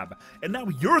his tab, and now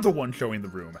you're the one showing the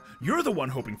room. You're the one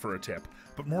hoping for a tip.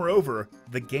 But moreover,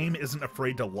 the game isn't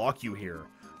afraid to lock you here.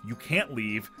 You can't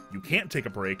leave, you can't take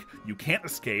a break, you can't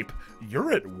escape,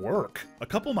 you're at work. A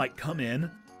couple might come in,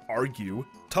 argue,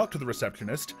 talk to the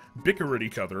receptionist, bicker at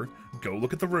each other, go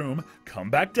look at the room, come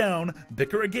back down,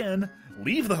 bicker again,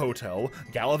 leave the hotel,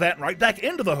 gallivant right back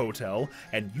into the hotel,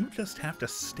 and you just have to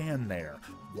stand there,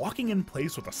 walking in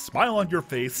place with a smile on your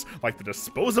face like the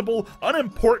disposable,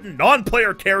 unimportant,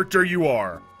 non-player character you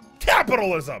are.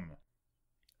 Capitalism!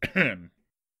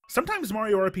 Sometimes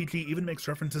Mario RPG even makes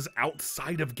references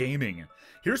outside of gaming.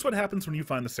 Here's what happens when you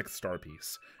find the 6th star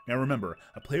piece. Now remember,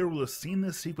 a player will have seen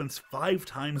this sequence 5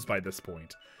 times by this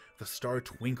point. The star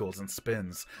twinkles and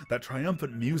spins, that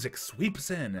triumphant music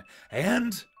sweeps in,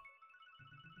 and...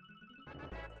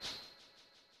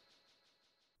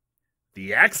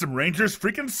 the Axum Rangers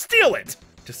freaking steal it!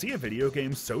 To see a video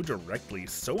game so directly,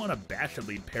 so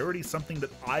unabashedly parody something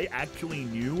that I actually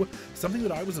knew, something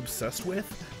that I was obsessed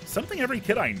with, something every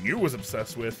kid I knew was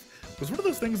obsessed with, was one of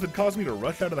those things that caused me to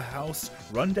rush out of the house,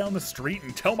 run down the street,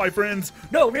 and tell my friends,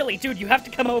 "No, really, dude, you have to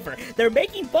come over. They're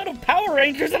making fun of Power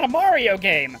Rangers in a Mario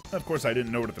game." Of course, I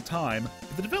didn't know it at the time,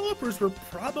 but the developers were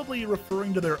probably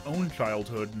referring to their own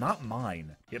childhood, not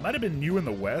mine. It might have been new in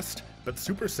the West, but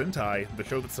Super Sentai, the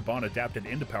show that Saban adapted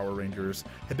into Power Rangers,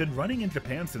 had been running in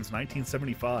Japan since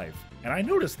 1975. And I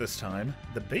noticed this time,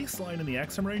 the bass line in the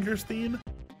Axum Rangers theme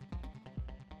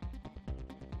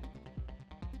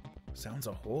sounds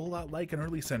a whole lot like an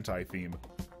early Sentai theme.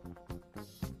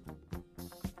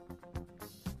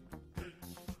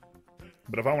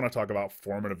 But if I want to talk about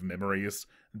formative memories,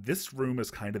 this room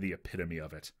is kind of the epitome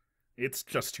of it. It's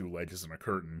just 2 ledges and a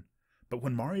curtain. But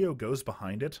when Mario goes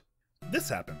behind it, this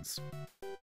happens.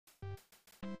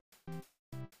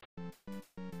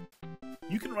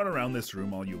 You can run around this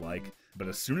room all you like, but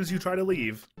as soon as you try to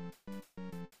leave,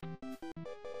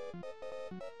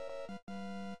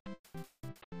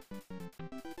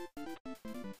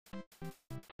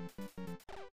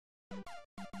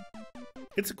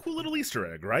 it's a cool little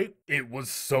Easter egg, right? It was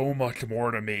so much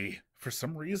more to me. For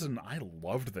some reason, I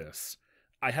loved this.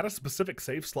 I had a specific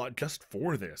save slot just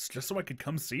for this, just so I could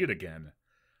come see it again.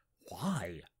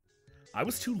 Why? I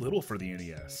was too little for the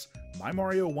NES. My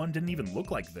Mario 1 didn't even look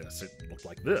like this, it looked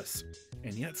like this.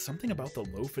 And yet something about the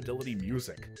low fidelity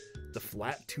music, the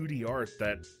flat 2D art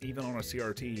that, even on a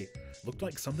CRT, looked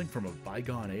like something from a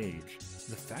bygone age.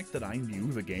 The fact that I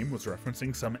knew the game was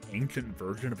referencing some ancient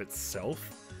version of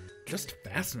itself just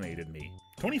fascinated me.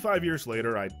 25 years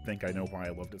later, I think I know why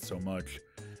I loved it so much.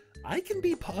 I can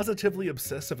be positively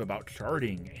obsessive about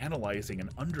charting, analyzing,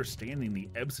 and understanding the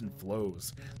ebbs and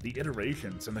flows, the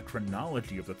iterations, and the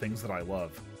chronology of the things that I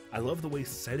love. I love the way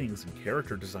settings and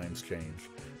character designs change,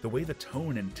 the way the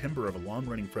tone and timbre of a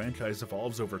long-running franchise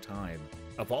evolves over time,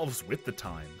 evolves with the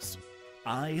times.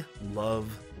 I love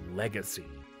legacy.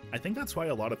 I think that's why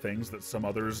a lot of things that some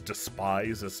others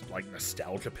despise as like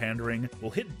nostalgia pandering will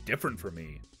hit different for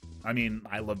me. I mean,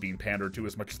 I love being pandered to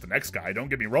as much as the next guy, don't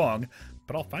get me wrong,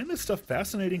 but I'll find this stuff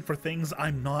fascinating for things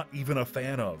I'm not even a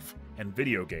fan of. And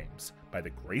video games, by the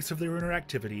grace of their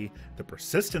interactivity, the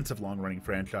persistence of long-running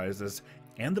franchises,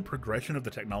 and the progression of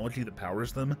the technology that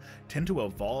powers them, tend to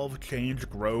evolve, change,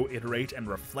 grow, iterate, and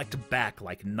reflect back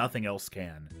like nothing else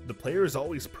can. The player is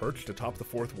always perched atop the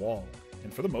 4th wall,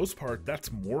 and for the most part,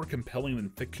 that's more compelling than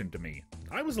fiction to me.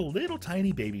 I was a little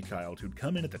tiny baby child who'd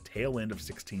come in at the tail end of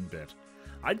 16-bit.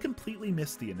 I'd completely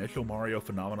missed the initial Mario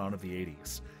phenomenon of the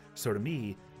 80s, so to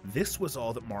me, this was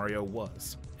all that Mario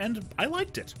was. And I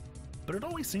liked it, but it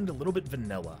always seemed a little bit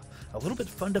vanilla, a little bit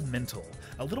fundamental,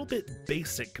 a little bit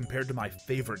basic compared to my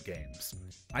favorite games.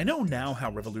 I know now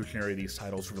how revolutionary these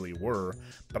titles really were,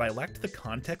 but I lacked the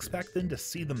context back then to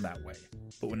see them that way.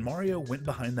 But when Mario went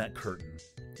behind that curtain,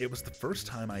 it was the first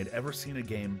time I had ever seen a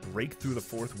game break through the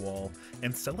 4th wall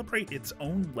and celebrate its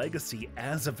own legacy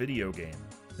as a video game.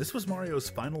 This was Mario's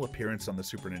final appearance on the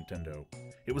Super Nintendo.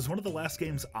 It was one of the last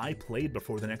games I played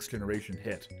before the next generation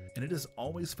hit, and it has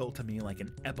always felt to me like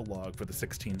an epilogue for the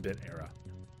 16-bit era.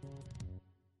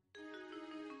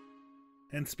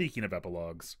 And speaking of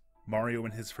epilogues, Mario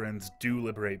and his friends do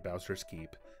liberate Bowser's Keep.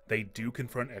 They do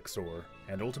confront Exor,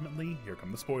 and ultimately, here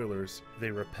come the spoilers,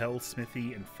 they repel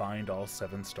Smithy and find all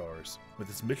 7 stars. With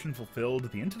his mission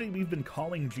fulfilled, the entity we've been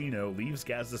calling Geno leaves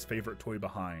Gaz's favorite toy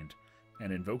behind,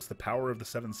 and invokes the power of the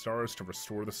 7 stars to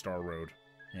restore the Star Road.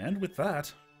 And with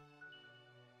that,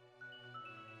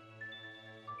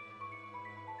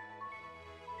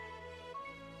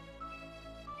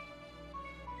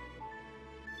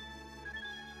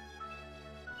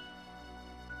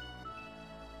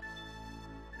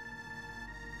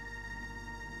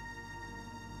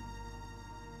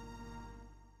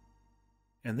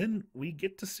 And then we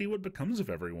get to see what becomes of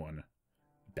everyone.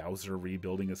 Bowser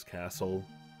rebuilding his castle,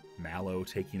 Mallow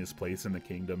taking his place in the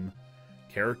kingdom,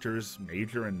 characters,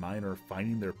 major and minor,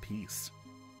 finding their peace.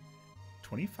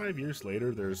 25 years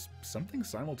later, there's something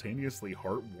simultaneously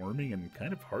heartwarming and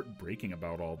kind of heartbreaking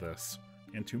about all this.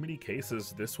 In too many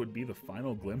cases, this would be the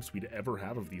final glimpse we'd ever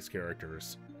have of these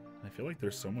characters. I feel like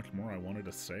there's so much more I wanted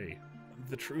to say.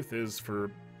 The truth is,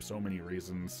 for so many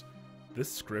reasons,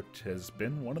 this script has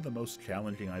been one of the most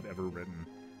challenging I've ever written.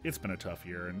 It's been a tough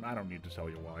year, and I don't need to tell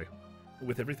you why.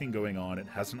 With everything going on, it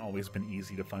hasn't always been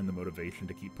easy to find the motivation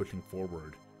to keep pushing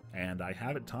forward, and I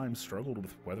have at times struggled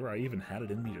with whether I even had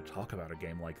it in me to talk about a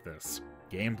game like this.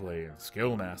 Gameplay and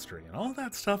skill mastery and all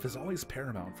that stuff is always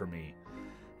paramount for me,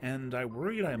 and I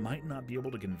worried I might not be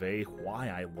able to convey why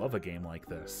I love a game like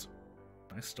this.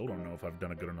 I still don't know if I've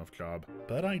done a good enough job,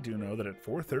 but I do know that at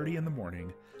 4:30 in the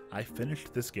morning, I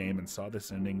finished this game and saw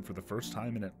this ending for the first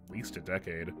time in at least a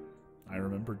decade. I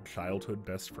remembered childhood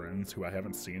best friends who I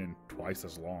haven't seen in twice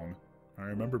as long. I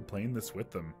remembered playing this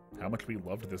with them, how much we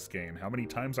loved this game, how many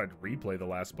times I'd replay the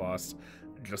last boss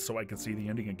just so I could see the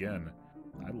ending again.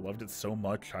 I loved it so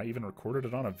much, I even recorded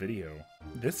it on a video.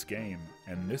 This game,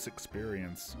 and this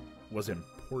experience, was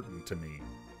important to me.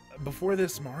 Before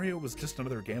this, Mario was just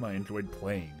another game I enjoyed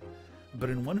playing. But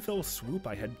in one fell swoop,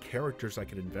 I had characters I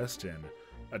could invest in,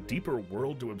 a deeper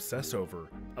world to obsess over,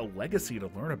 a legacy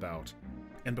to learn about.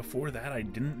 And before that, I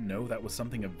didn't know that was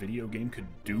something a video game could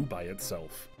do by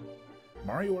itself.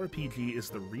 Mario RPG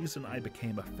is the reason I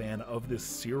became a fan of this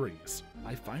series.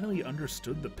 I finally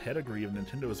understood the pedigree of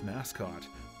Nintendo's mascot,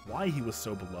 why he was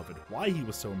so beloved, why he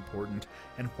was so important,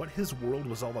 and what his world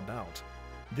was all about.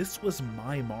 This was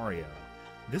my Mario.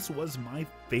 This was my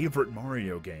favorite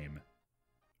Mario game.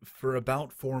 For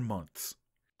about 4 months.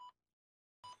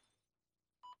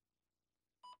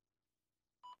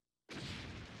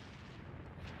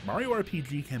 Mario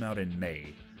RPG came out in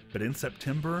May, but in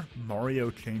September, Mario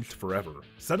changed forever.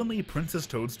 Suddenly, Princess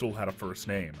Toadstool had a first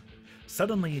name.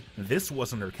 Suddenly, this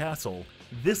wasn't her castle,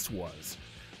 this was.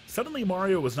 Suddenly,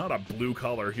 Mario was not a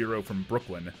blue-collar hero from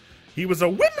Brooklyn. He was a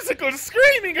whimsical,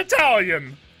 screaming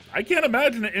Italian! I can't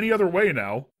imagine it any other way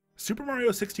now. Super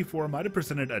Mario 64 might have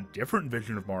presented a different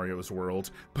vision of Mario's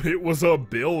world, but it was a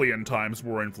billion times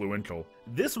more influential.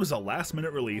 This was a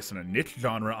last-minute release in a niche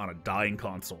genre on a dying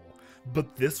console.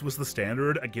 But this was the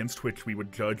standard against which we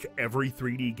would judge every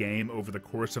 3D game over the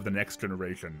course of the next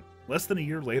generation. Less than a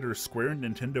year later, Square and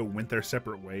Nintendo went their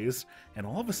separate ways, and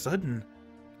all of a sudden,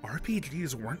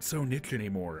 RPGs weren't so niche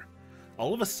anymore.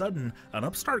 All of a sudden, an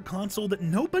upstart console that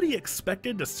nobody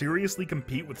expected to seriously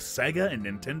compete with Sega and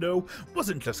Nintendo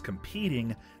wasn't just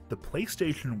competing, the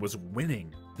PlayStation was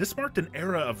winning. This marked an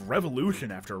era of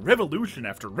revolution after revolution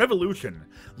after revolution.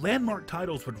 Landmark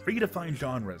titles would redefine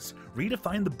genres,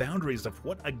 redefine the boundaries of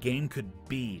what a game could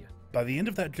be. By the end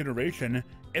of that generation,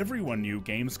 everyone knew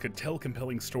games could tell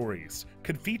compelling stories,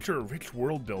 could feature rich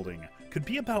world building, could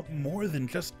be about more than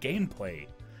just gameplay.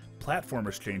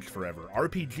 Platformers changed forever,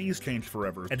 RPGs changed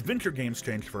forever, adventure games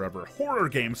changed forever, horror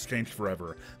games changed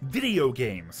forever, video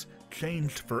games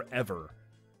changed forever.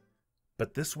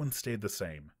 But this one stayed the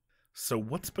same. So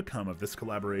what's become of this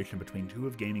collaboration between two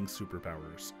of gaming's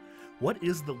superpowers? What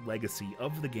is the legacy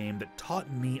of the game that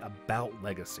taught me about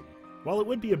legacy? While it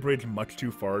would be a bridge much too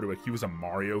far to accuse a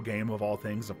Mario game of all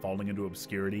things of falling into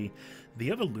obscurity, the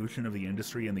evolution of the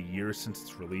industry in the years since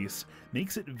its release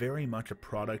makes it very much a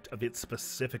product of its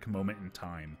specific moment in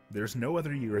time. There's no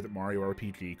other year that Mario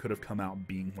RPG could have come out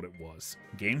being what it was.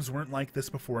 Games weren't like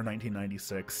this before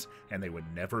 1996, and they would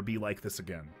never be like this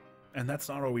again. And that's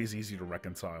not always easy to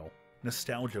reconcile.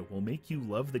 Nostalgia will make you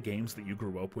love the games that you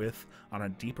grew up with on a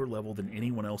deeper level than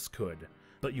anyone else could,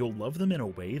 but you'll love them in a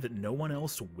way that no one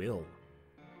else will.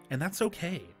 And that's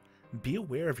okay. Be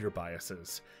aware of your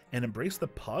biases, and embrace the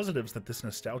positives that this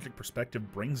nostalgic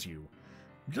perspective brings you.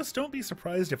 Just don't be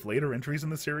surprised if later entries in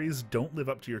the series don't live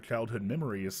up to your childhood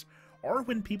memories, or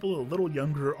when people a little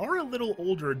younger or a little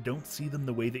older don't see them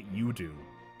the way that you do.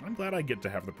 I'm glad I get to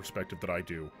have the perspective that I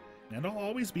do. And I'll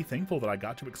always be thankful that I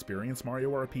got to experience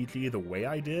Mario RPG the way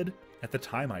I did, at the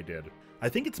time I did. I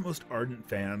think its most ardent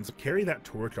fans carry that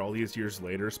torch all these years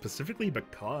later specifically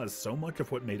because so much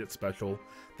of what made it special,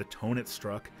 the tone it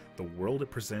struck, the world it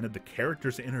presented, the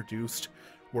characters it introduced,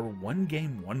 were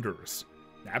one-game wonders.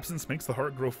 Absence makes the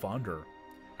heart grow fonder.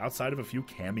 Outside of a few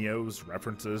cameos,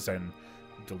 references, and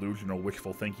delusional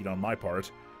wishful thinking on my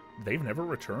part, they've never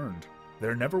returned.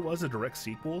 There never was a direct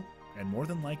sequel, and more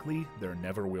than likely, there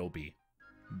never will be.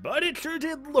 But it sure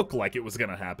did look like it was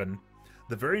gonna happen.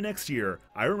 the very next year,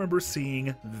 I remember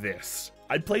seeing this.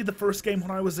 I'd played the first game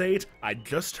when I was 8, I'd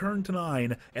just turned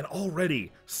 9, and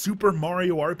already Super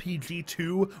Mario RPG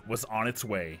 2 was on its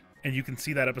way. And you can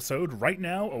see that episode right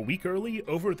now, a week early,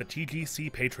 over at the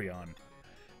TGC Patreon.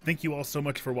 Thank you all so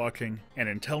much for watching, and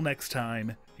until next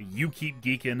time, you keep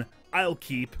geekin', I'll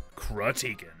keep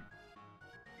critiquin'.